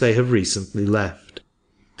vestures which they have recently left,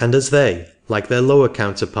 and as they, like their lower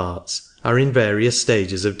counterparts, are in various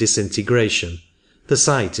stages of disintegration, the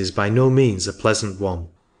sight is by no means a pleasant one.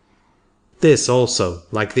 This also,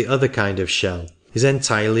 like the other kind of shell, is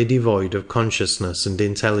entirely devoid of consciousness and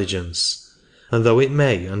intelligence, and though it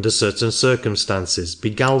may under certain circumstances be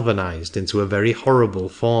galvanized into a very horrible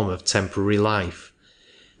form of temporary life,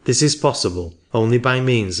 this is possible only by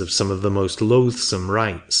means of some of the most loathsome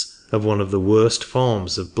rites of one of the worst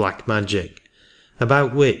forms of black magic,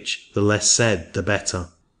 about which the less said the better.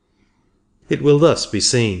 It will thus be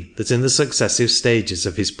seen that in the successive stages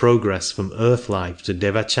of his progress from earth life to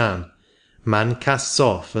Devachan, man casts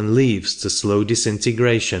off and leaves to slow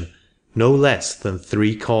disintegration no less than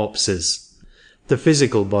 3 corpses: the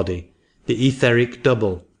physical body, the etheric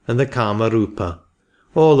double, and the Kama-rupa,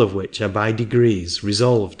 all of which are by degrees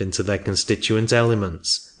resolved into their constituent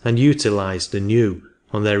elements and utilized anew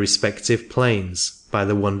on their respective planes by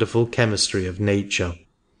the wonderful chemistry of nature.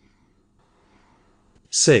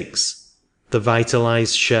 6. The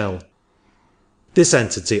vitalized shell. This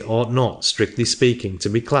entity ought not, strictly speaking, to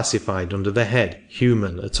be classified under the head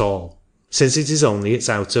human at all, since it is only its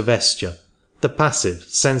outer vesture, the passive,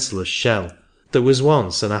 senseless shell, that was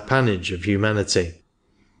once an appanage of humanity.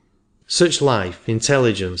 Such life,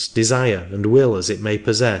 intelligence, desire, and will as it may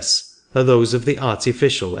possess are those of the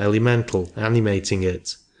artificial elemental animating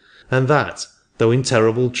it, and that, though in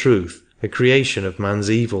terrible truth a creation of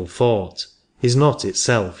man's evil thought, is not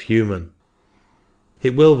itself human.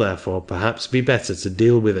 It will therefore perhaps be better to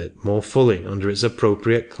deal with it more fully under its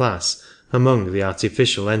appropriate class among the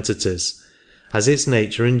artificial entities, as its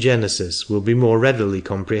nature and genesis will be more readily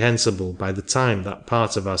comprehensible by the time that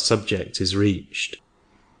part of our subject is reached.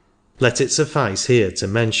 Let it suffice here to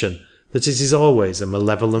mention that it is always a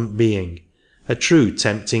malevolent being, a true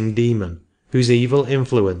tempting demon, whose evil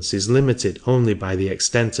influence is limited only by the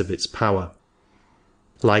extent of its power.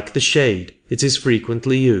 Like the shade, it is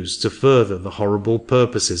frequently used to further the horrible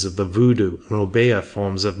purposes of the voodoo and obeah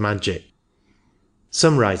forms of magic.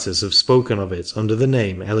 Some writers have spoken of it under the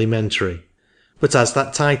name elementary, but as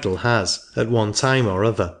that title has, at one time or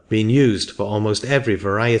other, been used for almost every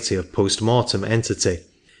variety of post-mortem entity,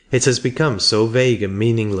 it has become so vague and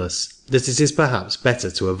meaningless that it is perhaps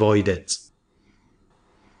better to avoid it.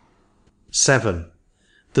 7.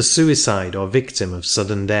 The suicide or victim of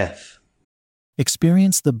sudden death.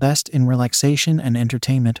 Experience the best in relaxation and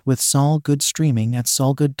entertainment with Sol Good streaming at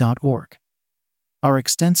solgood.org. Our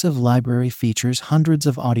extensive library features hundreds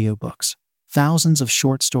of audiobooks, thousands of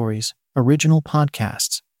short stories, original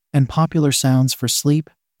podcasts, and popular sounds for sleep,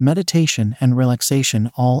 meditation, and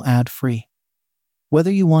relaxation, all ad-free.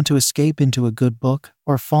 Whether you want to escape into a good book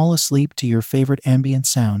or fall asleep to your favorite ambient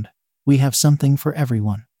sound, we have something for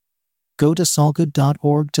everyone. Go to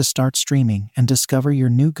solgood.org to start streaming and discover your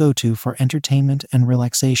new go-to for entertainment and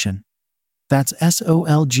relaxation. That's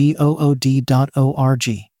solgood.org.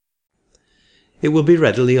 It will be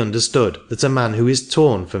readily understood that a man who is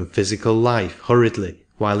torn from physical life hurriedly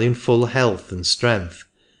while in full health and strength,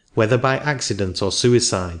 whether by accident or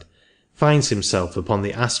suicide, finds himself upon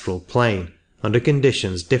the astral plane under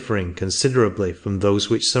conditions differing considerably from those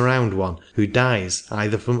which surround one who dies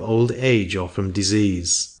either from old age or from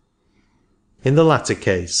disease. In the latter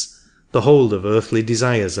case, the hold of earthly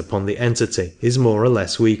desires upon the entity is more or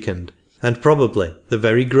less weakened, and probably the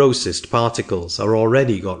very grossest particles are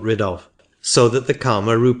already got rid of, so that the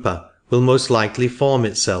Kama Rupa will most likely form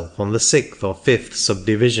itself on the 6th or 5th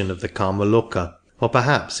subdivision of the Kama Loka, or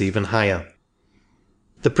perhaps even higher.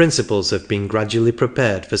 The principles have been gradually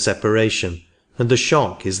prepared for separation, and the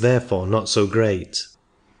shock is therefore not so great.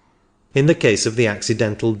 In the case of the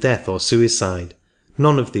accidental death or suicide,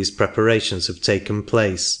 none of these preparations have taken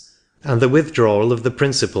place, and the withdrawal of the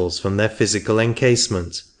principles from their physical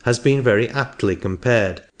encasement has been very aptly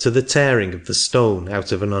compared to the tearing of the stone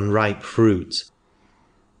out of an unripe fruit.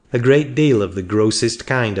 A great deal of the grossest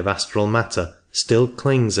kind of astral matter still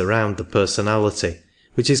clings around the personality,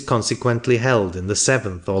 which is consequently held in the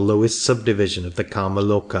 7th or lowest subdivision of the Kama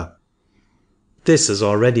Loka. This has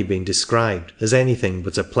already been described as anything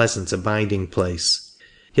but a pleasant abiding place,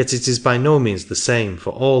 yet it is by no means the same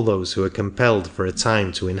for all those who are compelled for a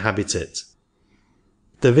time to inhabit it.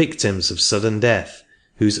 The victims of sudden death,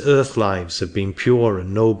 whose earth lives have been pure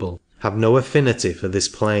and noble, have no affinity for this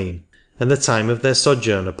plane, and the time of their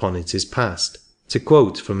sojourn upon it is passed, to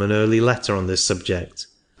quote from an early letter on this subject,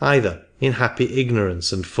 either in happy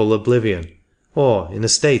ignorance and full oblivion, or in a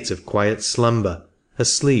state of quiet slumber, a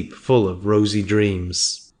sleep full of rosy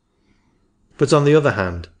dreams. But on the other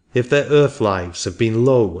hand, if their earth lives have been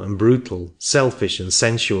low and brutal, selfish and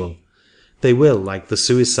sensual, they will, like the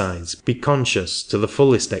suicides, be conscious to the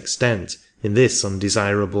fullest extent in this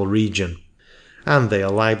undesirable region, and they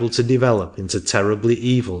are liable to develop into terribly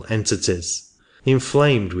evil entities,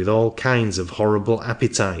 inflamed with all kinds of horrible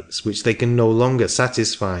appetites which they can no longer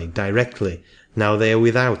satisfy directly now they are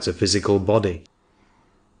without a physical body.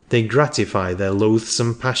 They gratify their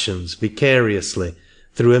loathsome passions vicariously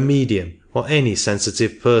through a medium or any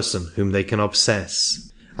sensitive person whom they can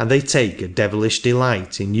obsess, and they take a devilish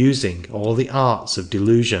delight in using all the arts of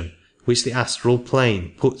delusion which the astral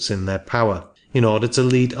plane puts in their power, in order to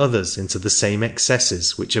lead others into the same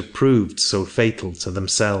excesses which have proved so fatal to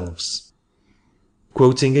themselves.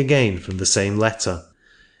 Quoting again from the same letter,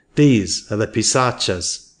 these are the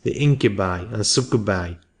pisachas, the incubi and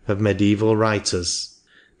succubi of medieval writers,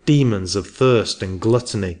 demons of thirst and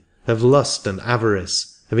gluttony, of lust and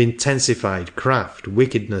avarice, of intensified craft,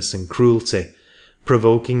 wickedness and cruelty,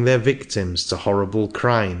 provoking their victims to horrible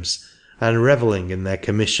crimes, and revelling in their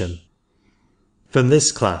commission. From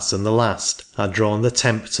this class and the last are drawn the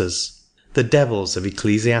tempters, the devils of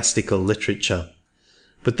ecclesiastical literature,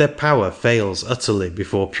 but their power fails utterly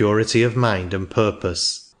before purity of mind and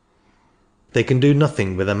purpose. They can do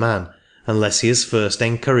nothing with a man unless he has first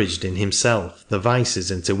encouraged in himself the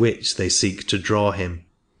vices into which they seek to draw him.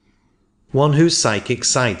 One whose psychic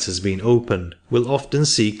sight has been opened will often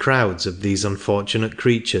see crowds of these unfortunate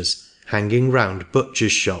creatures hanging round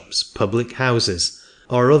butchers' shops, public houses,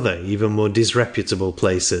 or other even more disreputable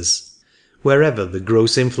places, wherever the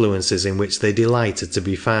gross influences in which they delight are to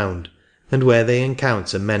be found, and where they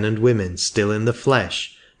encounter men and women still in the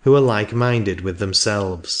flesh who are like-minded with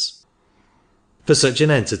themselves. For such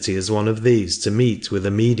an entity as one of these to meet with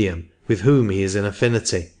a medium with whom he is in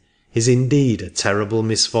affinity is indeed a terrible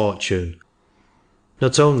misfortune.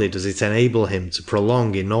 Not only does it enable him to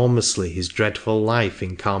prolong enormously his dreadful life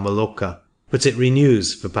in Kamaloka, but it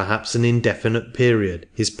renews for perhaps an indefinite period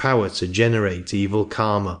his power to generate evil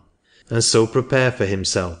karma, and so prepare for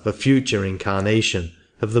himself a future incarnation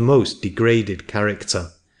of the most degraded character,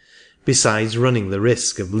 besides running the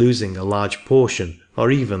risk of losing a large portion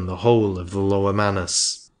or even the whole of the lower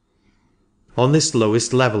manas. On this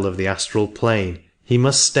lowest level of the astral plane he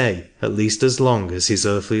must stay at least as long as his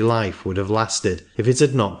earthly life would have lasted if it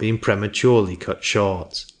had not been prematurely cut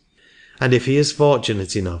short. And if he is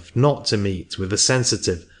fortunate enough not to meet with a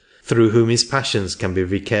sensitive through whom his passions can be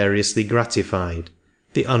vicariously gratified,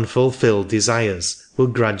 the unfulfilled desires will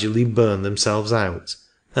gradually burn themselves out,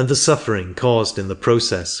 and the suffering caused in the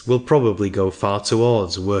process will probably go far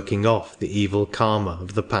towards working off the evil karma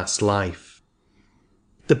of the past life.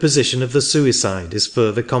 The position of the suicide is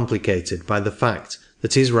further complicated by the fact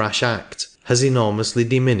that his rash act has enormously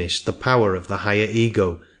diminished the power of the higher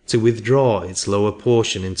ego to withdraw its lower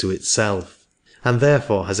portion into itself, and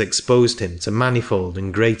therefore has exposed him to manifold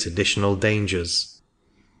and great additional dangers.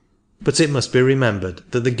 But it must be remembered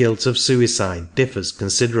that the guilt of suicide differs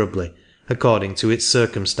considerably, according to its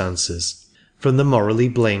circumstances, from the morally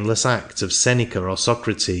blameless act of Seneca or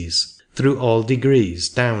Socrates, through all degrees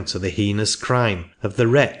down to the heinous crime of the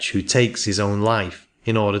wretch who takes his own life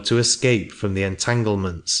in order to escape from the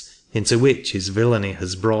entanglements into which his villainy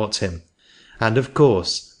has brought him, and of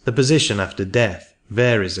course the position after death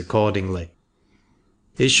varies accordingly.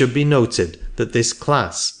 It should be noted that this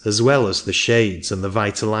class, as well as the shades and the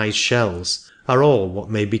vitalized shells, are all what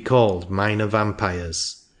may be called minor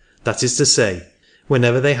vampires. That is to say,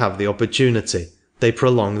 whenever they have the opportunity, they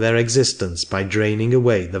prolong their existence by draining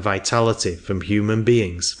away the vitality from human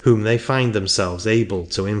beings whom they find themselves able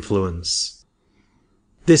to influence.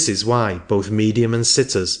 This is why both medium and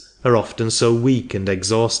sitters are often so weak and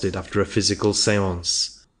exhausted after a physical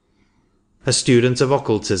séance. A student of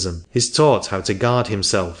occultism is taught how to guard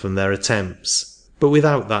himself from their attempts, but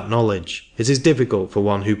without that knowledge it is difficult for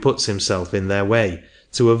one who puts himself in their way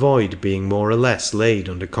to avoid being more or less laid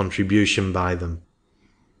under contribution by them.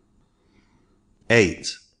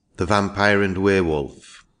 8. The Vampire and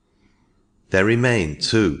Werewolf. There remain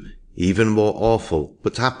two even more awful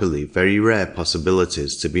but happily very rare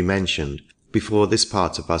possibilities to be mentioned before this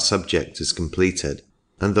part of our subject is completed,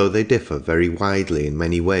 and though they differ very widely in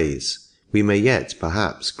many ways, we may yet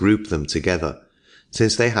perhaps group them together,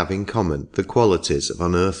 since they have in common the qualities of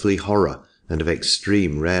unearthly horror and of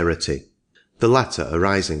extreme rarity, the latter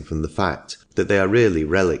arising from the fact that they are really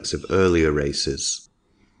relics of earlier races.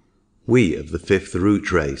 We of the fifth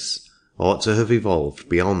root race ought to have evolved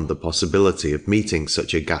beyond the possibility of meeting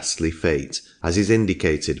such a ghastly fate as is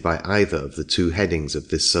indicated by either of the two headings of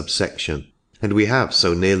this subsection, and we have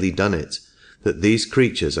so nearly done it that these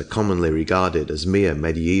creatures are commonly regarded as mere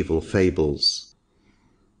medieval fables.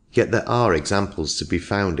 Yet there are examples to be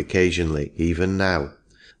found occasionally even now,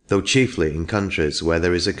 though chiefly in countries where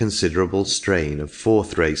there is a considerable strain of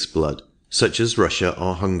fourth race blood, such as Russia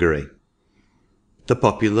or Hungary. The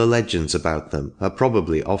popular legends about them are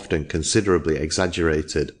probably often considerably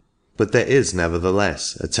exaggerated, but there is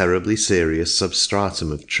nevertheless a terribly serious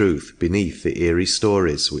substratum of truth beneath the eerie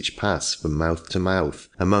stories which pass from mouth to mouth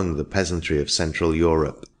among the peasantry of Central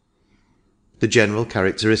Europe. The general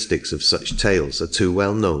characteristics of such tales are too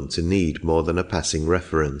well known to need more than a passing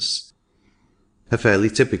reference. A fairly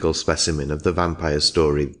typical specimen of the vampire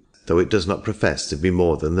story, though it does not profess to be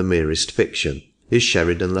more than the merest fiction, is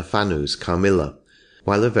Sheridan Le Fanu's Carmilla,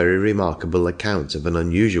 while a very remarkable account of an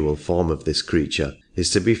unusual form of this creature is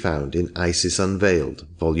to be found in Isis Unveiled,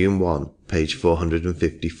 Volume 1, page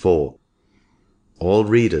 454. All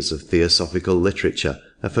readers of theosophical literature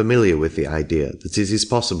are familiar with the idea that it is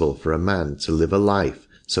possible for a man to live a life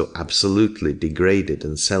so absolutely degraded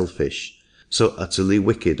and selfish, so utterly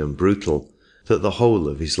wicked and brutal, that the whole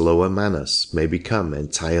of his lower manas may become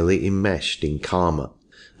entirely enmeshed in karma,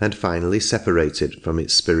 and finally separated from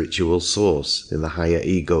its spiritual source in the higher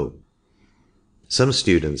ego. Some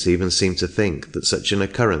students even seem to think that such an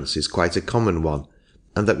occurrence is quite a common one,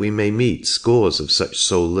 and that we may meet scores of such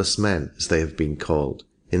soulless men, as they have been called,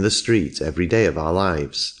 in the street every day of our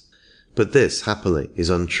lives. But this, happily, is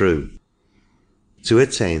untrue. To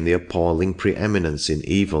attain the appalling preeminence in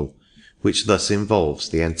evil, which thus involves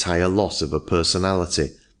the entire loss of a personality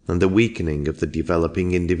and the weakening of the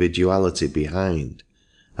developing individuality behind,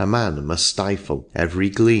 a man must stifle every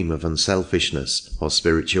gleam of unselfishness or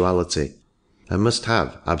spirituality, and must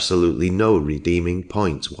have absolutely no redeeming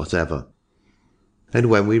point whatever. And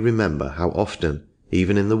when we remember how often,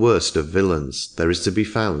 even in the worst of villains, there is to be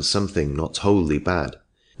found something not wholly bad,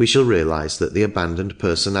 we shall realize that the abandoned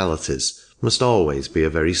personalities must always be a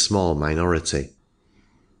very small minority.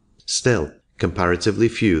 Still, comparatively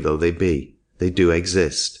few though they be, they do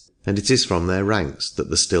exist, and it is from their ranks that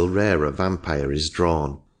the still rarer vampire is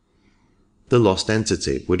drawn. The lost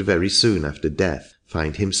entity would very soon after death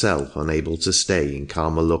find himself unable to stay in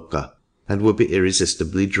Karmaloka, and would be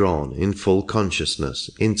irresistibly drawn in full consciousness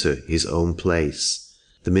into his own place,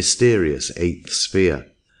 the mysterious eighth sphere,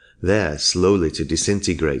 there slowly to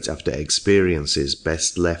disintegrate after experiences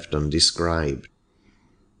best left undescribed.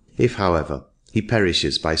 If, however, he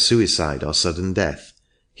perishes by suicide or sudden death,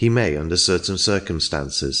 he may, under certain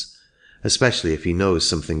circumstances, especially if he knows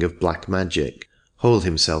something of black magic, hold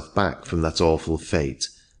himself back from that awful fate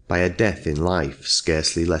by a death in life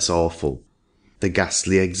scarcely less awful, the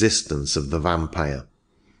ghastly existence of the vampire.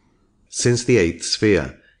 Since the eighth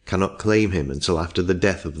sphere cannot claim him until after the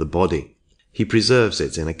death of the body. He preserves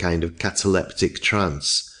it in a kind of cataleptic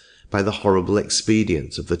trance, by the horrible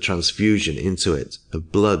expedient of the transfusion into it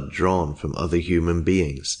of blood drawn from other human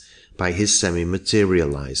beings by his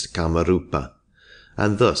semi-materialized Kamarupa,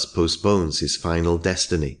 and thus postpones his final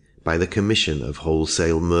destiny by the commission of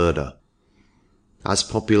wholesale murder. As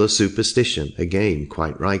popular superstition again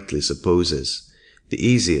quite rightly supposes, the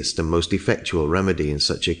easiest and most effectual remedy in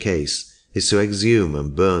such a case is to exhume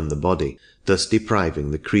and burn the body, thus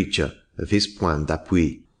depriving the creature of his point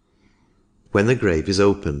d'appui. When the grave is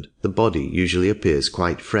opened, the body usually appears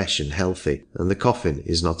quite fresh and healthy, and the coffin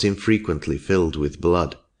is not infrequently filled with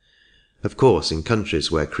blood. Of course, in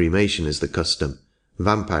countries where cremation is the custom,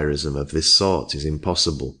 vampirism of this sort is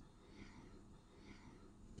impossible.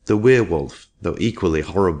 The werewolf, though equally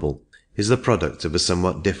horrible, is the product of a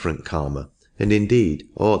somewhat different karma, and indeed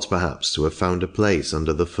ought perhaps to have found a place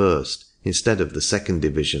under the first instead of the second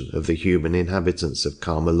division of the human inhabitants of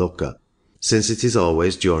Kamaloka, since it is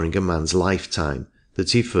always during a man's lifetime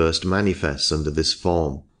that he first manifests under this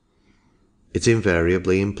form. It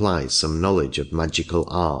invariably implies some knowledge of magical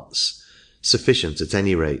arts, sufficient at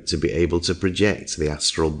any rate to be able to project the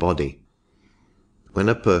astral body. When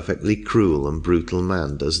a perfectly cruel and brutal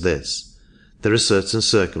man does this, there are certain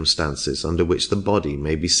circumstances under which the body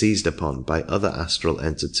may be seized upon by other astral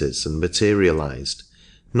entities and materialized,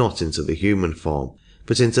 not into the human form,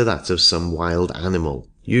 but into that of some wild animal,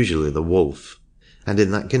 usually the wolf, and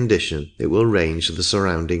in that condition it will range the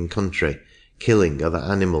surrounding country, killing other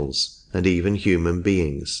animals and even human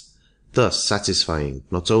beings, thus satisfying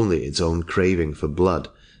not only its own craving for blood,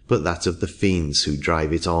 but that of the fiends who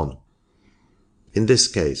drive it on. In this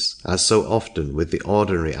case, as so often with the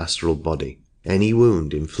ordinary astral body, any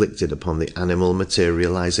wound inflicted upon the animal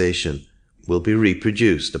materialization will be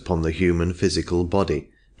reproduced upon the human physical body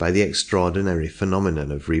by the extraordinary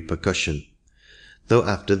phenomenon of repercussion, though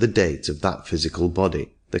after the date of that physical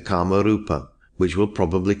body, the Kamarupa, which will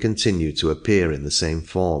probably continue to appear in the same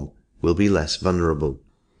form, will be less vulnerable.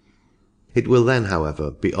 It will then,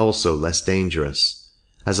 however, be also less dangerous,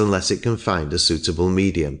 as unless it can find a suitable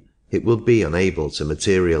medium, it will be unable to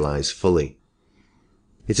materialize fully.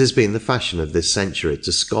 It has been the fashion of this century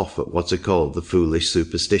to scoff at what are called the foolish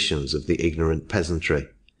superstitions of the ignorant peasantry,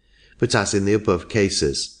 but as in the above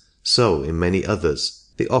cases, so in many others,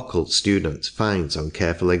 the occult student finds on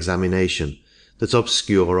careful examination that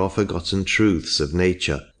obscure or forgotten truths of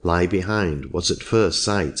nature lie behind what at first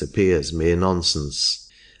sight appears mere nonsense,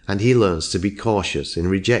 and he learns to be cautious in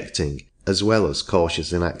rejecting as well as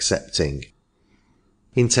cautious in accepting.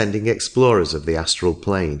 Intending explorers of the astral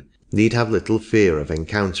plane need have little fear of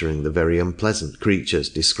encountering the very unpleasant creatures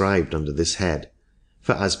described under this head,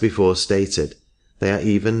 for as before stated, they are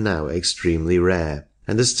even now extremely rare,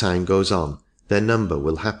 and as time goes on, their number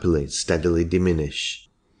will happily steadily diminish.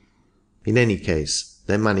 In any case,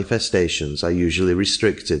 their manifestations are usually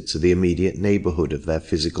restricted to the immediate neighbourhood of their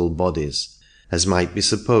physical bodies, as might be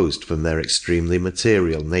supposed from their extremely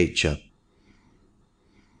material nature.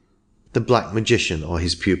 The black magician or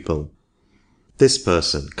his pupil. This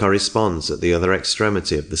person corresponds at the other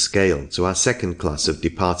extremity of the scale to our second class of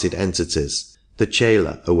departed entities, the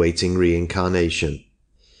chela awaiting reincarnation.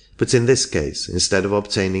 But in this case, instead of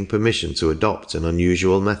obtaining permission to adopt an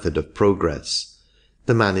unusual method of progress,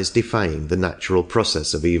 the man is defying the natural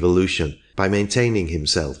process of evolution by maintaining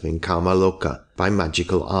himself in Kamaloka by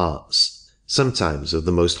magical arts, sometimes of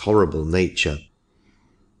the most horrible nature.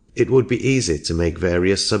 It would be easy to make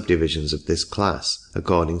various subdivisions of this class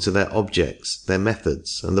according to their objects, their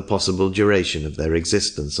methods, and the possible duration of their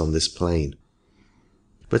existence on this plane.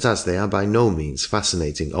 But as they are by no means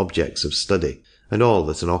fascinating objects of study, and all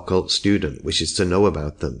that an occult student wishes to know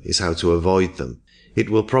about them is how to avoid them, it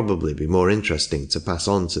will probably be more interesting to pass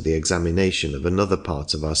on to the examination of another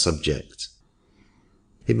part of our subject.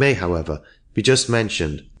 It may, however, be just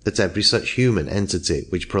mentioned that every such human entity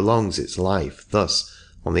which prolongs its life thus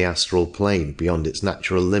on the astral plane beyond its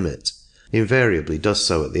natural limit, invariably does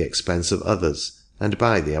so at the expense of others, and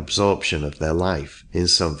by the absorption of their life in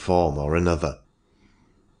some form or another.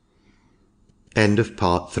 End of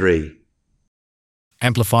Part 3.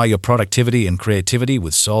 Amplify your productivity and creativity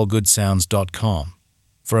with SoulGoodSounds.com.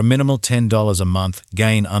 For a minimal $10 a month,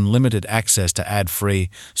 gain unlimited access to ad-free,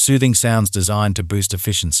 soothing sounds designed to boost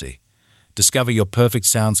efficiency. Discover your perfect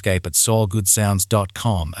soundscape at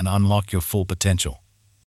SoulGoodSounds.com and unlock your full potential.